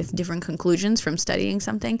come up with different conclusions from studying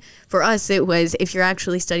something. For us, it was, if you're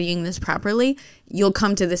actually studying this properly, you'll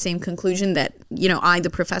come to the same conclusion that, you know, the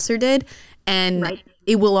professor did. And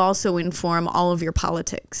it will also inform all of your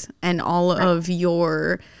politics and all of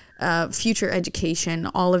your future education,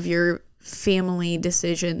 all of your family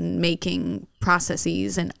decision making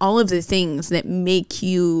processes, and all of the things that make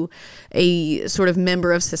you a sort of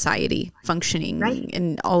member of society functioning, Right.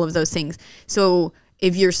 and all of those things. So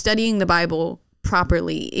if you're studying the Bible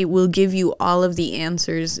properly, it will give you all of the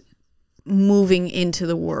answers moving into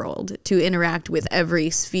the world to interact with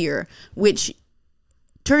every sphere, which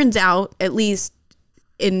turns out, at least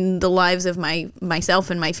in the lives of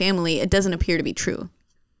myself and my family, it doesn't appear to be true.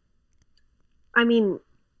 I mean,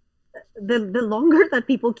 the longer that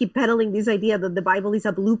people keep peddling this idea that the Bible is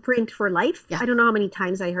a blueprint for life, Yeah. I don't know how many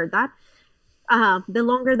times I heard that, the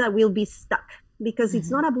longer that we'll be stuck, because it's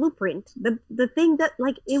not a blueprint. The thing that,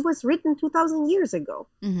 like, it was written 2,000 years ago.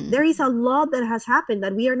 There is a lot that has happened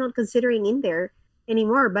that we are not considering in there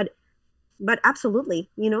anymore. But absolutely,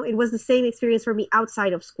 it was the same experience for me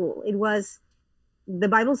outside of school. It was, the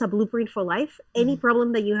Bible's a blueprint for life. Any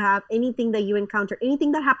problem that you have, anything that you encounter,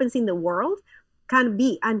 anything that happens in the world can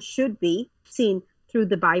be and should be seen through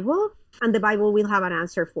the Bible, and the Bible will have an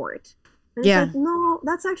answer for it. And Yeah. it's like, no,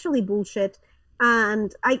 that's actually bullshit.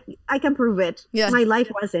 And I can prove it. Yeah. My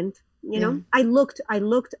life wasn't, I looked.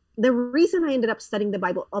 The reason I ended up studying the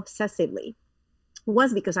Bible obsessively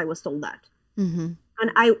was because I was told that. Mm-hmm.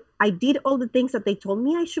 And I did all the things that they told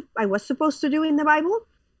me I was supposed to do in the Bible.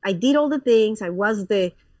 I did all the things. I was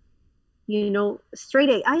the, straight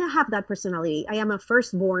A. I have that personality. I am a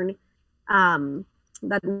firstborn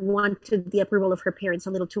that wanted the approval of her parents a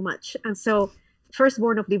little too much. And so,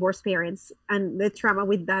 firstborn of divorced parents. And the trauma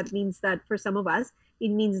with that means that for some of us, it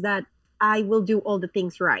means that I will do all the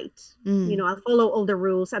things right. I'll follow all the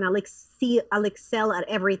rules, and I'll excel at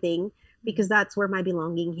everything, because that's where my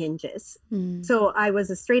belonging hinges. So I was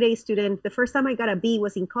a straight A student. The first time I got a B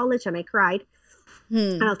was in college, and I cried.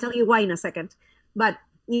 And I'll tell you why in a second. But,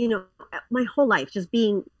 my whole life just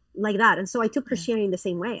being like that. And so I took Christianity in the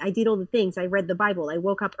same way. I did all the things. I read the Bible. I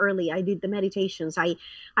woke up early. I did the meditations. I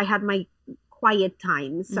had my quiet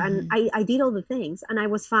times, and I did all the things. And I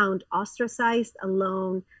was found ostracized,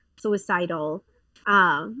 alone, suicidal.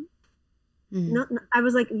 I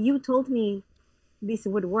was like, you told me this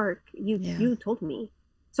would work. You told me.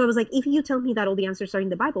 So I was like, if you tell me that all the answers are in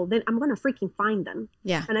the Bible, then I'm going to freaking find them.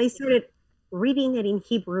 Yeah. And I started reading it in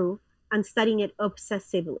Hebrew and studying it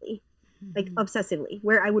obsessively,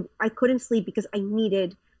 where I couldn't sleep because I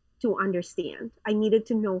needed to understand. I needed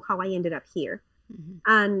to know how I ended up here.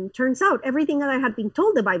 And turns out everything that I had been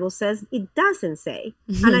told the Bible says, it doesn't say.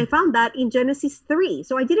 And I found that in Genesis 3.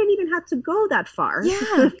 So I didn't even have to go that far.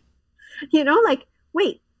 Yeah.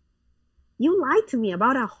 Wait, you lied to me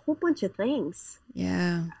about a whole bunch of things.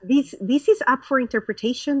 Yeah. This is up for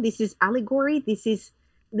interpretation. This is allegory. This is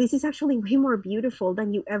actually way more beautiful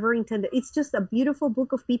than you ever intended. It's just a beautiful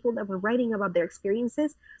book of people that were writing about their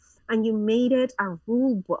experiences, and you made it a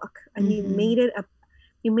rule book, and you made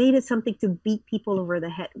it something to beat people over the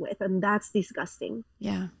head with, and that's disgusting.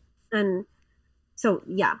 Yeah. And so,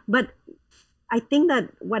 yeah, but I think that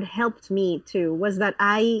what helped me too was that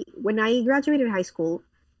when I graduated high school,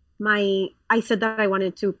 I said that I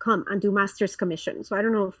wanted to come and do master's commission. So I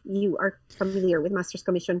don't know if you are familiar with master's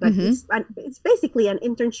commission, but it's basically an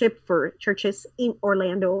internship for churches in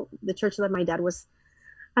Orlando. The church that my dad was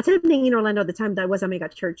attending in Orlando at the time, that was a mega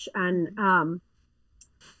church. And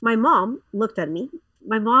my mom looked at me.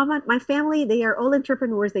 My mom and my family, they are all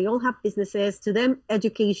entrepreneurs. They all have businesses. To them,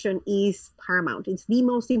 education is paramount. It's the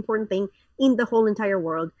most important thing in the whole entire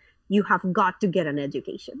world. You have got to get an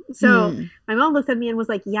education. So my mom looked at me and was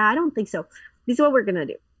like, yeah, I don't think so. This is what we're going to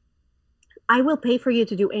do. I will pay for you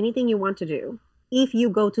to do anything you want to do if you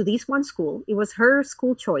go to this one school. It was her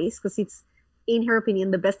school choice, because it's, in her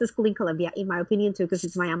opinion, the best school in Colombia, in my opinion too, because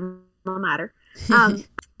it's my alma mater.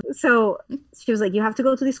 So she was like, you have to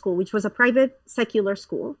go to this school, which was a private secular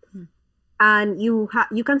school. And you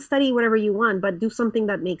can study whatever you want, but do something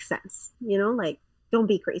that makes sense, don't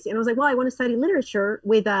be crazy. And I was like, well, I want to study literature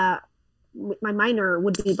with my minor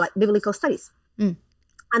would be biblical studies.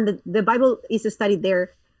 And the Bible is studied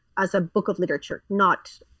there as a book of literature,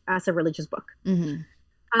 not as a religious book. And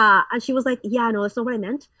she was like, yeah, no, that's not what I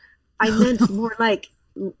meant. I meant more like,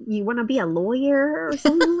 you want to be a lawyer or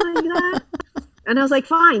something like that? And I was like,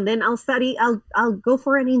 fine, then I'll go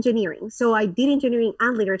for an engineering. So I did engineering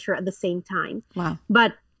and literature at the same time. Wow.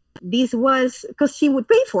 But this was because she would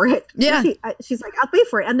pay for it. Yeah. She's like, I'll pay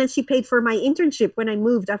for it. And then she paid for my internship when I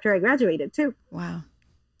moved after I graduated too. Wow.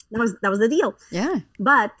 That was the deal. Yeah.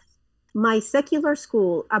 But my secular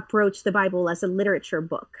school approached the Bible as a literature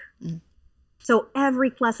book. So every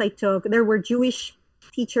class I took, there were Jewish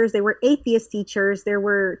teachers, there were atheist teachers, there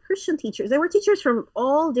were Christian teachers, there were teachers from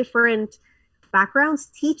all different backgrounds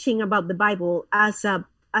teaching about the Bible as a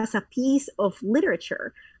as a piece of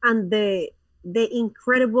literature and the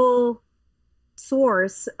incredible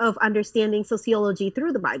source of understanding sociology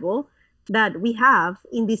through the Bible that we have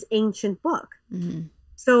in this ancient book. Mm-hmm.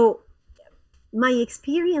 So my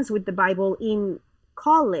experience with the Bible in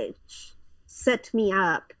college set me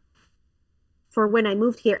up for when I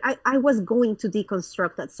moved here. I was going to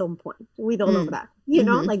deconstruct at some point with all of that, you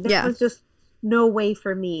know, like there was just no way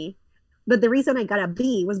for me. But the reason I got a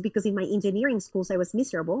B was because in my engineering schools, I was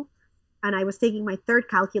miserable and I was taking my third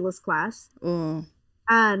calculus class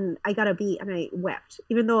and I got a B and I wept,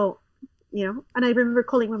 even though, you know, and I remember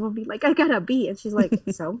calling my mom, being like, I got a B. And she's like,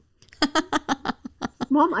 so?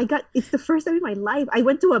 Mom, it's the first time in my life. I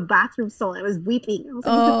went to a bathroom stall. I was weeping. I was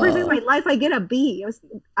like, it's the first time in my life I get a B.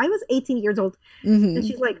 I was 18 years old. Mm-hmm. And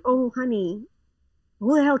she's like, oh, honey,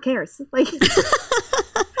 who the hell cares? Like,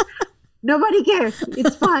 nobody cares.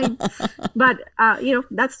 It's fine. But, you know,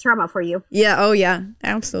 that's trauma for you. Yeah. Oh, yeah.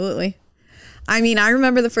 Absolutely. I mean, I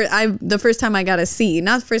remember the first time I got a C,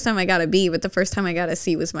 not the first time I got a B, but the first time I got a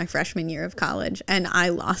C was my freshman year of college. And I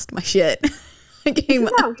lost my shit. Isn't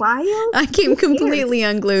that wild? I came completely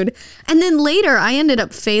unglued. And then later I ended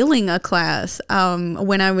up failing a class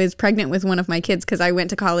when I was pregnant with one of my kids, because I went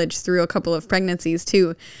to college through a couple of pregnancies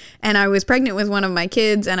too. And I was pregnant with one of my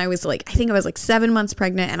kids and I was like, I think I was like 7 months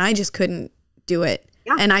pregnant and I just couldn't do it.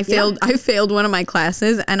 Yeah, and I failed one of my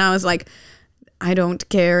classes and I was like, I don't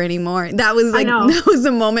care anymore. That was like, that was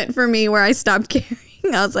the moment for me where I stopped caring.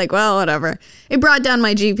 I was like, well, whatever. It brought down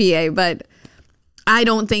my GPA, but I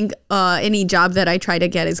don't think any job that I try to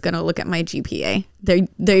get is going to look at my GPA.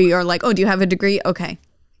 They are like, oh, do you have a degree? Okay.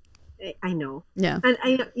 I know. Yeah.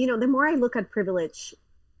 And you know, the more I look at privilege,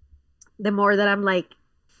 the more that I'm like,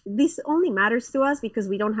 this only matters to us because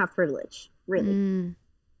we don't have privilege, really.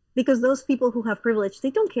 Because those people who have privilege,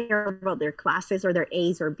 they don't care about their classes or their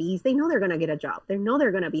A's or B's. They know they're going to get a job. They know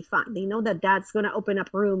they're going to be fine. They know that dad's going to open up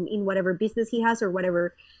room in whatever business he has or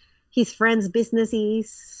whatever his friend's business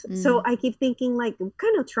is. So I keep thinking, like, what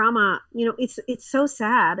kind of trauma, you know, it's so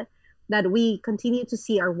sad that we continue to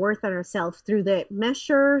see our worth and ourselves through the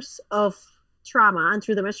measures of trauma and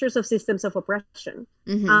through the measures of systems of oppression.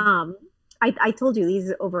 Mm-hmm. I told you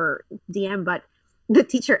these over DM, but the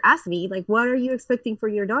teacher asked me, like, what are you expecting for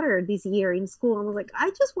your daughter this year in school? And I was like,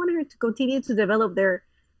 I just want her to continue to develop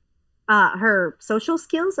her social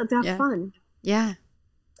skills and to have fun. Yeah.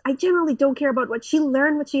 I generally don't care about what she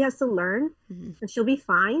learned, what she has to learn, and she'll be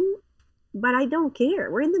fine. But I don't care.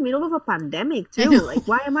 We're in the middle of a pandemic too. Like,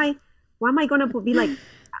 why am I going to be like,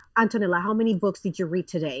 Antonella, how many books did you read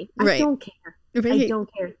today? I don't care. Right. I don't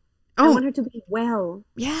care. I want her to be well.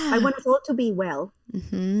 Yeah. I want us all to be well,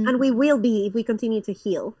 and we will be if we continue to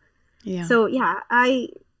heal. Yeah. So yeah, I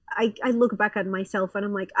look back at myself and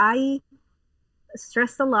I'm like, I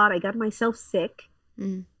stressed a lot. I got myself sick.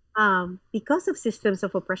 Because of systems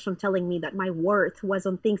of oppression telling me that my worth was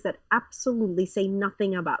on things that absolutely say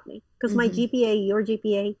nothing about me. Because my GPA, your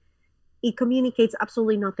GPA, it communicates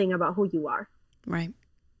absolutely nothing about who you are. Right.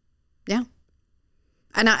 Yeah.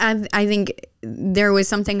 And I think there was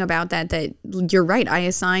something about that you're right. I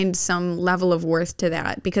assigned some level of worth to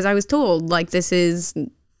that because I was told, like, says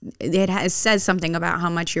something about how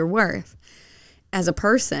much you're worth as a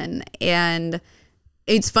person. And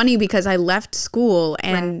it's funny because I left school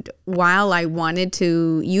and while I wanted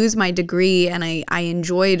to use my degree and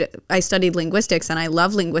I studied linguistics and I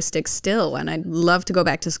love linguistics still and I'd love to go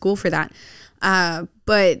back to school for that.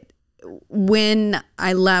 But when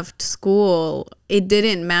I left school, it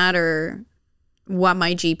didn't matter what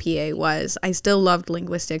my GPA was. I still loved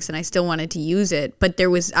linguistics and I still wanted to use it, but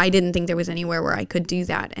I didn't think there was anywhere where I could do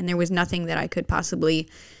that. And there was nothing that I could possibly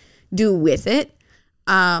do with it.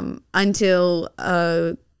 Until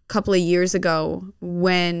a couple of years ago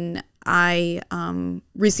when I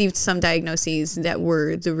received some diagnoses that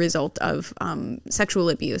were the result of sexual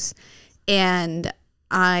abuse. And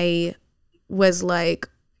I was like,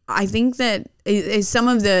 I think that some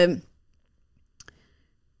of the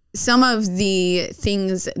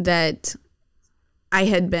things that I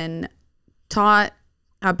had been taught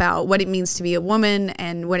about what it means to be a woman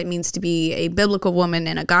and what it means to be a biblical woman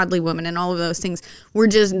and a godly woman and all of those things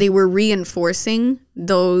they were reinforcing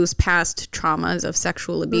those past traumas of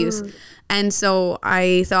sexual abuse. And so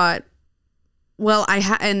I thought, well,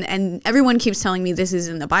 and everyone keeps telling me this is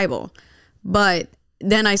in the Bible, but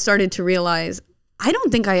then I started to realize I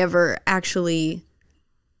don't think I ever actually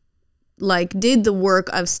like did the work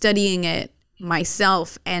of studying it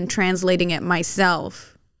myself and translating it myself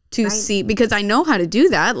to see, because I know how to do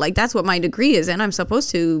that. Like, that's what my degree is, and I'm supposed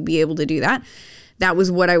to be able to do that. That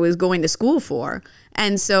was what I was going to school for.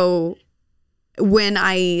 And so when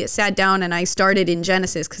I sat down and I started in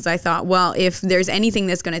Genesis, because I thought, well, if there's anything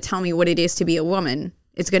that's going to tell me what it is to be a woman,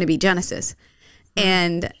 it's going to be Genesis.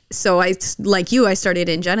 And so I, like you, I started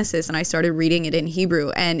in Genesis and I started reading it in Hebrew,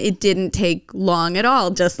 and it didn't take long at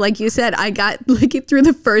all. Just like you said, I got like through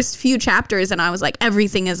the first few chapters and I was like,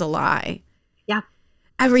 everything is a lie. Yeah.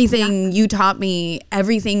 Everything you taught me,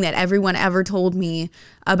 everything that everyone ever told me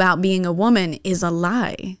about being a woman is a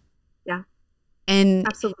lie. Yeah. And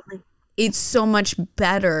Absolutely. it's so much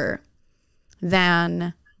better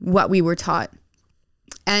than what we were taught.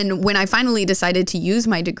 And when I finally decided to use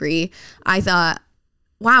my degree, I thought,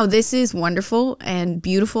 wow, this is wonderful and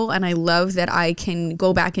beautiful. And I love that I can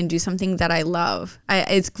go back and do something that I love.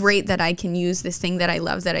 It's great that I can use this thing that I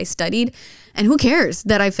love, that I studied. And who cares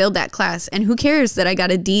that I failed that class? And who cares that I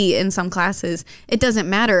got a D in some classes? It doesn't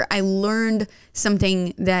matter. I learned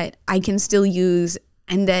something that I can still use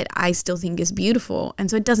and that I still think is beautiful.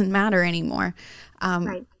 And so it doesn't matter anymore.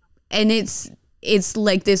 Right. And it's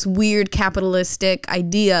like this weird capitalistic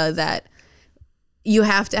idea that you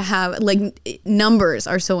have to have, like, numbers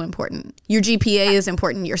are so important. Your GPA is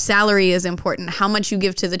important. Your salary is important. How much you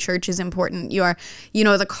give to the church is important. Your, you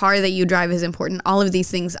know, the car that you drive is important. All of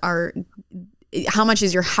these things are, how much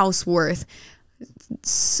is your house worth?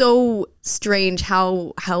 So strange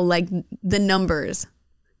how like the numbers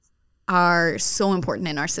are so important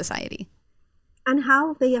in our society. And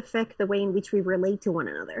how they affect the way in which we relate to one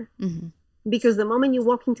another. Mm-hmm. Because the moment you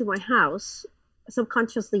walk into my house,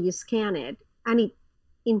 subconsciously you scan it and it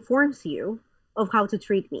informs you of how to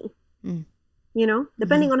treat me. You know,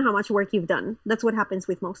 depending on how much work you've done. That's what happens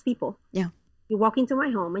with most people. Yeah. You walk into my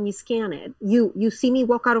home and you scan it. You see me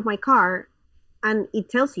walk out of my car and it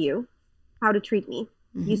tells you how to treat me.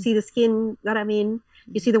 You see the skin that I'm in.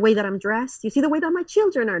 You see the way that I'm dressed. You see the way that my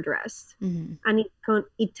children are dressed. And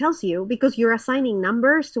it tells you, because you're assigning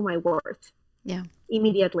numbers to my worth. Yeah.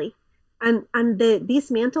 Immediately. And the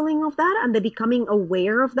dismantling of that and the becoming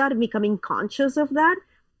aware of that and becoming conscious of that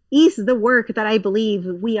is the work that I believe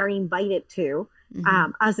we are invited to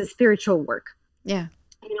as a spiritual work. Yeah.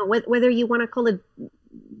 You know, whether you want to call it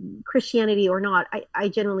Christianity or not, I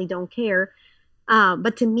generally don't care.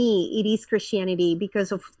 But to me, it is Christianity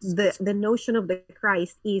because of the notion of the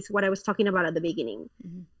Christ is what I was talking about at the beginning.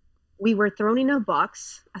 We were thrown in a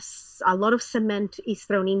box. A lot of cement is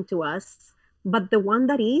thrown into us. But the one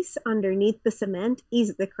that is underneath the cement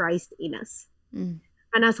is the Christ in us. And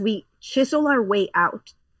as we chisel our way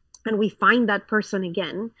out and we find that person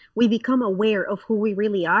again, we become aware of who we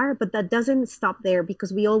really are. But that doesn't stop there,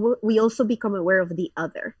 because we also become aware of the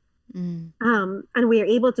other. And we are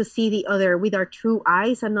able to see the other with our true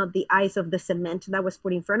eyes and not the eyes of the cement that was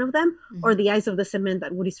put in front of them or the eyes of the cement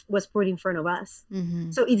that was put in front of us.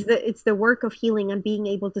 So it's the work of healing and being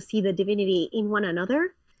able to see the divinity in one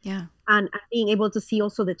another. Yeah. And being able to see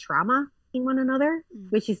also the trauma in one another,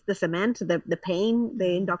 which is the cement, the pain,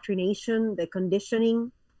 the indoctrination, the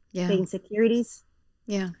conditioning, the insecurities.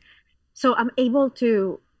 Yeah. So I'm able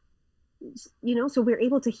to, you know, so we're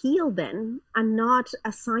able to heal then and not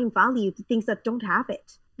assign value to things that don't have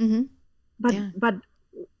it. But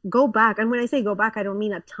go back. And when I say go back, I don't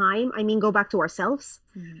mean a time. I mean go back to ourselves.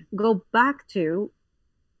 Go back to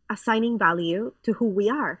assigning value to who we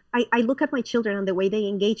are. I look at my children and the way they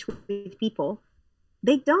engage with people.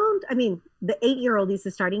 They don't, I mean, the 8-year-old is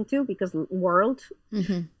starting to, because world,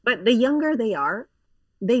 but the younger they are,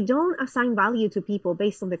 they don't assign value to people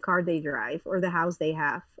based on the car they drive or the house they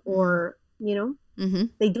have, or, you know,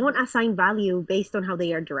 they don't assign value based on how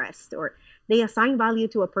they are dressed, or they assign value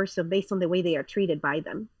to a person based on the way they are treated by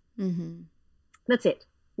them. That's it.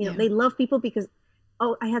 You know, they love people because,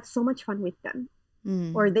 oh, I had so much fun with them.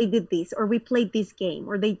 Or they did this, or we played this game,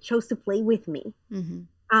 or they chose to play with me.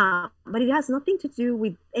 But it has nothing to do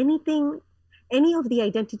with any of the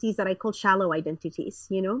identities that I call shallow identities.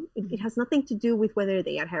 You know, it has nothing to do with whether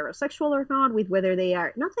they are heterosexual or not, with whether they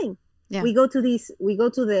are nothing. Yeah. We go to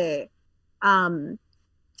the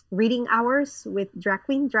reading hours with drag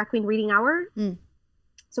queen reading hour.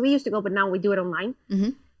 So we used to go, but now we do it online.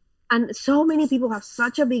 And so many people have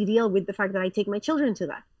such a big deal with the fact that I take my children to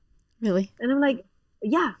that. Really? And I'm like,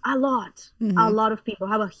 yeah, a lot of people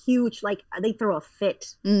have a huge, like, they throw a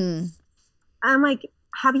fit. I'm like,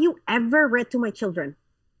 have you ever read to my children?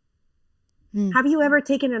 Have you ever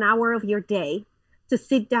taken an hour of your day to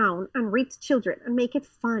sit down and read to children and make it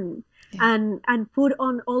fun and put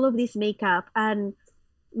on all of this makeup and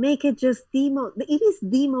make it just it is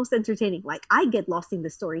the most entertaining. Like, I get lost in the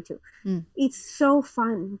story too. It's so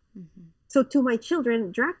fun. So to my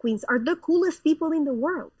children, drag queens are the coolest people in the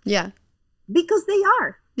world. Yeah. Because they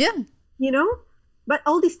are. Yeah. You know? But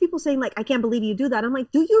all these people saying like, I can't believe you do that. I'm like,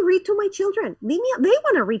 do you read to my children? Leave me. They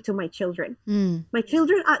want to read to my children. My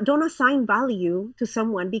children don't assign value to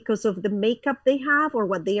someone because of the makeup they have or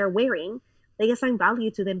what they are wearing. They assign value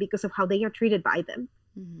to them because of how they are treated by them.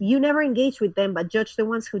 You never engage with them, but judge the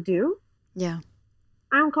ones who do. Yeah.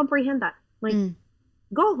 I don't comprehend that. Like,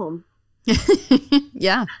 go home.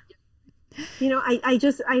 Yeah. You know,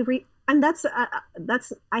 and that's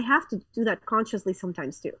I have to do that consciously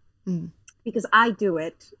sometimes too, because I do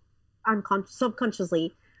it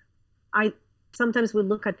subconsciously. I sometimes will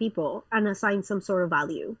look at people and assign some sort of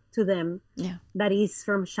value to them that is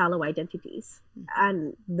from shallow identities.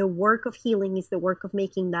 And the work of healing is the work of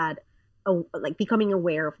making that, like becoming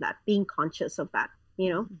aware of that, being conscious of that, you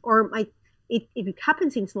know, or it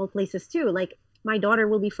happens in small places too. Like my daughter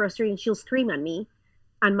will be frustrated and she'll scream at me.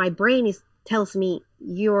 And my brain tells me,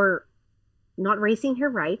 you're not raising her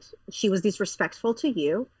right. She was disrespectful to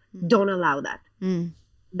you. Don't allow that.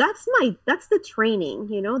 That's the training,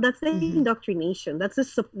 you know, that's the indoctrination. That's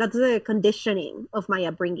the conditioning of my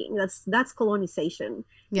upbringing. That's colonization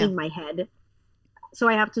in my head. So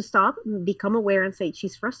I have to stop, become aware and say,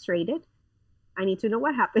 she's frustrated. I need to know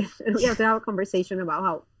what happened. And we have to have a conversation about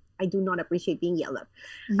how I do not appreciate being yelled at.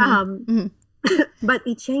 But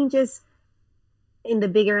it changes in the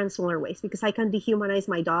bigger and smaller ways, because I can dehumanize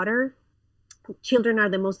my daughter. Children are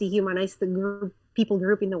the most dehumanized people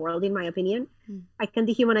group in the world, in my opinion. I can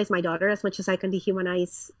dehumanize my daughter as much as I can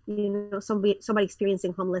dehumanize, you know, somebody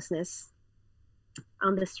experiencing homelessness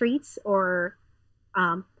on the streets, or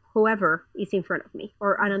whoever is in front of me,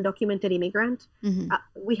 or an undocumented immigrant.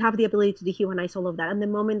 We have the ability to dehumanize all of that. And the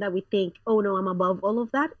moment that we think, oh no, I'm above all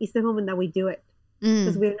of that, is the moment that we do it,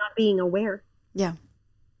 because we're not being aware. Yeah.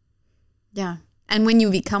 And when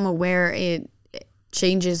you become aware, it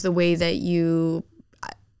changes the way that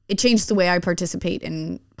it changed the way I participate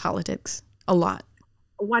in politics a lot.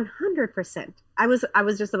 100%. I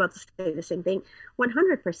was just about to say the same thing.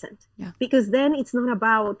 100%. Yeah. Because then it's not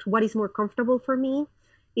about what is more comfortable for me.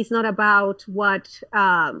 It's not about what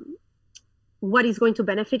is going to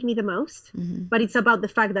benefit me the most, but it's about the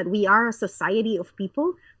fact that we are a society of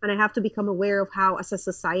people, and I have to become aware of how, as a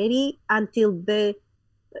society,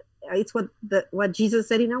 it's what Jesus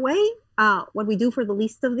said in a way. What we do for the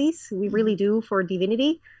least of these, we really do for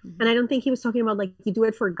divinity. And I don't think he was talking about like you do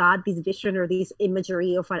it for God, this vision or this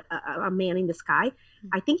imagery of a man in the sky.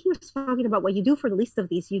 I think he was talking about what you do for the least of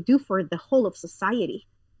these, you do for the whole of society.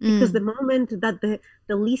 Because the moment that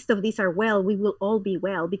the least of these are well, we will all be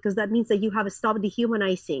well, because that means that you have stopped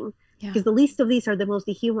dehumanizing. Because the least of these are the most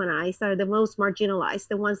dehumanized, are the most marginalized,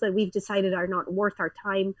 the ones that we've decided are not worth our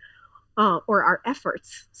time or our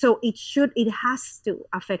efforts. So it has to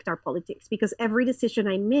affect our politics, because every decision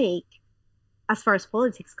I make, as far as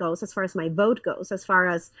politics goes, as far as my vote goes, as far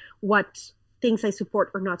as what things I support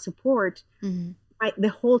or not support, the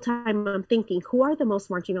whole time I'm thinking, who are the most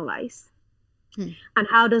marginalized? And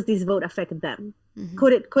how does this vote affect them?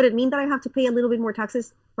 Could it mean that I have to pay a little bit more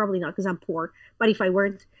taxes? Probably not, because I'm poor. But if I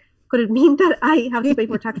weren't, could it mean that I have to pay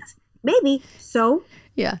more taxes? Maybe. So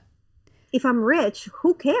if I'm rich,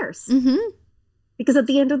 who cares? Because at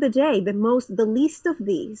the end of the day, the least of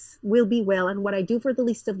these will be well. And what I do for the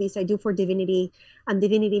least of these, I do for divinity. And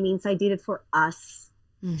divinity means I did it for us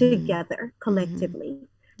together, collectively.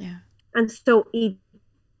 And so it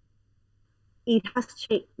has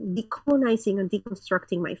changed. Decolonizing and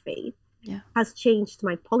deconstructing my faith has changed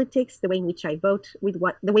my politics, the way in which I vote,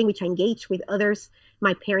 the way in which I engage with others,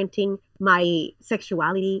 my parenting, my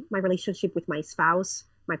sexuality, my relationship with my spouse,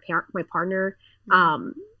 my partner.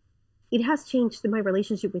 It has changed my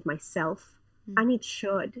relationship with myself, and it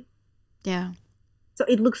should. So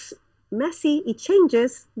it looks messy. It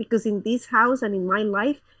changes, because in this house and in my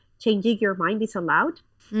life, changing your mind is allowed.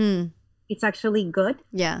 It's actually good.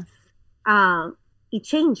 It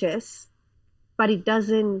changes, but it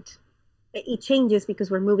doesn't. It changes because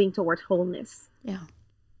we're moving toward wholeness.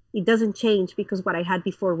 It doesn't change because what I had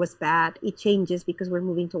before was bad. It changes because we're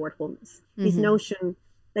moving toward wholeness. This notion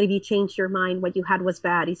that if you change your mind, what you had was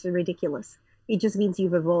bad is ridiculous. It just means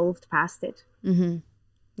you've evolved past it.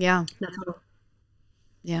 That's all.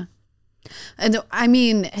 And I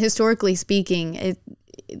mean, historically speaking,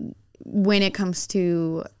 when it comes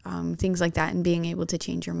to things like that and being able to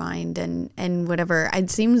change your mind and whatever, it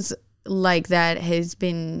seems like that has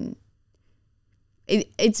been,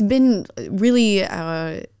 it's been really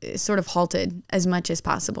sort of halted as much as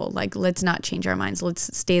possible. Like, let's not change our minds.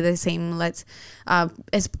 Let's stay the same. I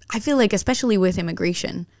feel like, especially with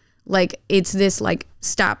immigration, like it's this like,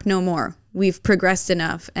 stop, no more. We've progressed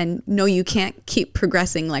enough, and no, you can't keep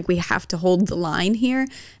progressing. Like, we have to hold the line here,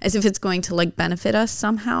 as if it's going to like benefit us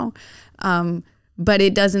somehow. but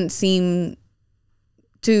it doesn't seem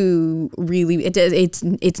to really,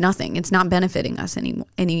 it's nothing. It's not benefiting us in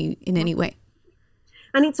any way.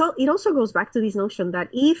 And it also goes back to this notion that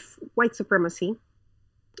if white supremacy,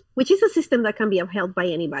 which is a system that can be upheld by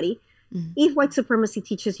anybody, if white supremacy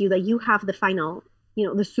teaches you that you have the final,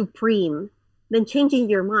 the supreme, then changing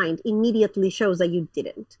your mind immediately shows that you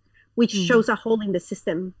didn't, which shows a hole in the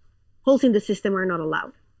system. Holes in the system are not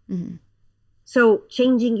allowed. So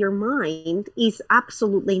changing your mind is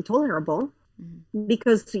absolutely intolerable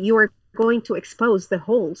because you are going to expose the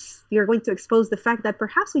holes. You're going to expose the fact that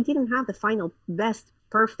perhaps we didn't have the final, best,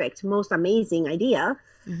 perfect, most amazing idea.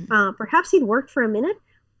 Perhaps it worked for a minute,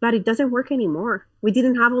 but it doesn't work anymore. We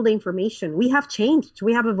didn't have all the information. We have changed.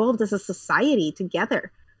 We have evolved as a society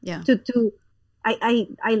together. Yeah. I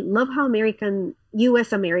love how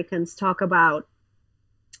U.S. Americans talk about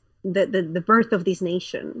the birth of this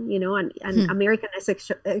nation, and American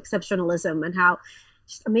exceptionalism, and how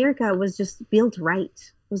just America was just built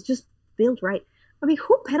right. I mean,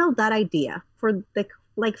 who peddled that idea for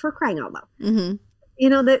crying out loud?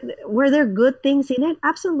 Were there good things in it?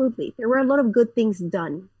 Absolutely. There were a lot of good things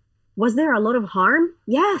done. Was there a lot of harm?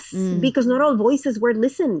 Yes, because not all voices were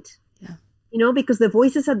listened. Yeah. Because the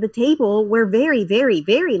voices at the table were very, very,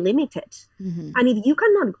 very limited. And if you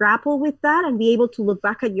cannot grapple with that and be able to look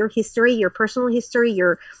back at your history, your personal history,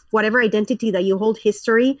 your whatever identity that you hold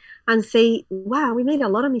history, and say, wow, we made a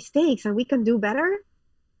lot of mistakes and we can do better,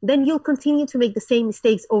 then you'll continue to make the same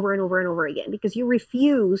mistakes over and over and over again because you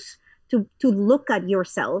refuse to look at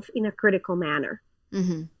yourself in a critical manner.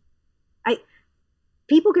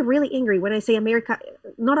 People get really angry when I say America,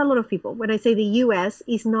 not a lot of people, when I say the US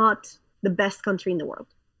is not the best country in the world.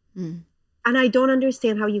 And I don't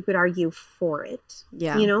understand how you could argue for it.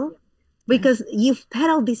 Yeah. Because you've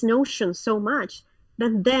peddled this notion so much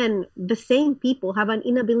that then the same people have an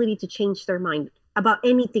inability to change their mind about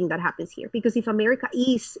anything that happens here. Because if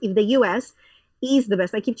the US is the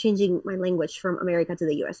best, I keep changing my language from America to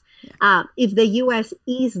the US. Yeah. If the US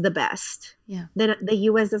is the best, then the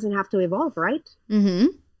US doesn't have to evolve, right?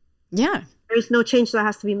 Yeah. There's no change that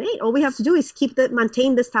has to be made. All we have to do is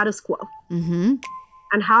maintain the status quo.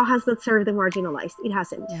 And how has that served the marginalized? It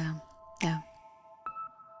hasn't. Yeah. Yeah.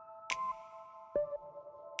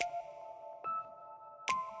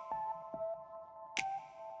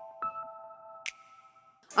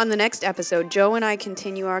 On the next episode, Joe and I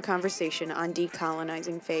continue our conversation on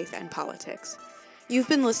decolonizing faith and politics. You've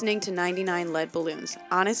been listening to 99 Lead Balloons,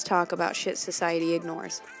 honest talk about shit society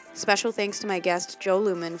ignores. Special thanks to my guest, Jo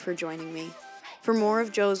Luehmann, for joining me. For more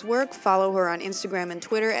of Jo's work, follow her on Instagram and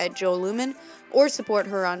Twitter at Jo Luehmann, or support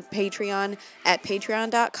her on Patreon at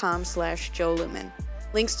patreon.com/Jo Luehmann.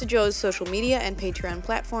 Links to Jo's social media and Patreon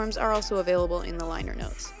platforms are also available in the liner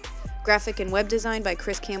notes. Graphic and web design by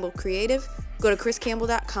Chris Campbell Creative. Go to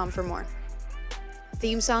chriscampbell.com for more.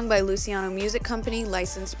 Theme song by Luciano Music Company,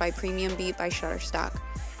 licensed by Premium Beat by Shutterstock.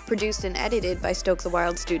 Produced and edited by Stoke the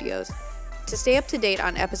Wild Studios. To stay up to date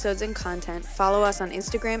on episodes and content, follow us on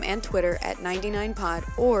Instagram and Twitter at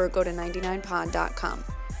 99pod or go to 99pod.com.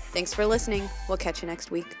 Thanks for listening. We'll catch you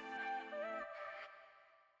next week.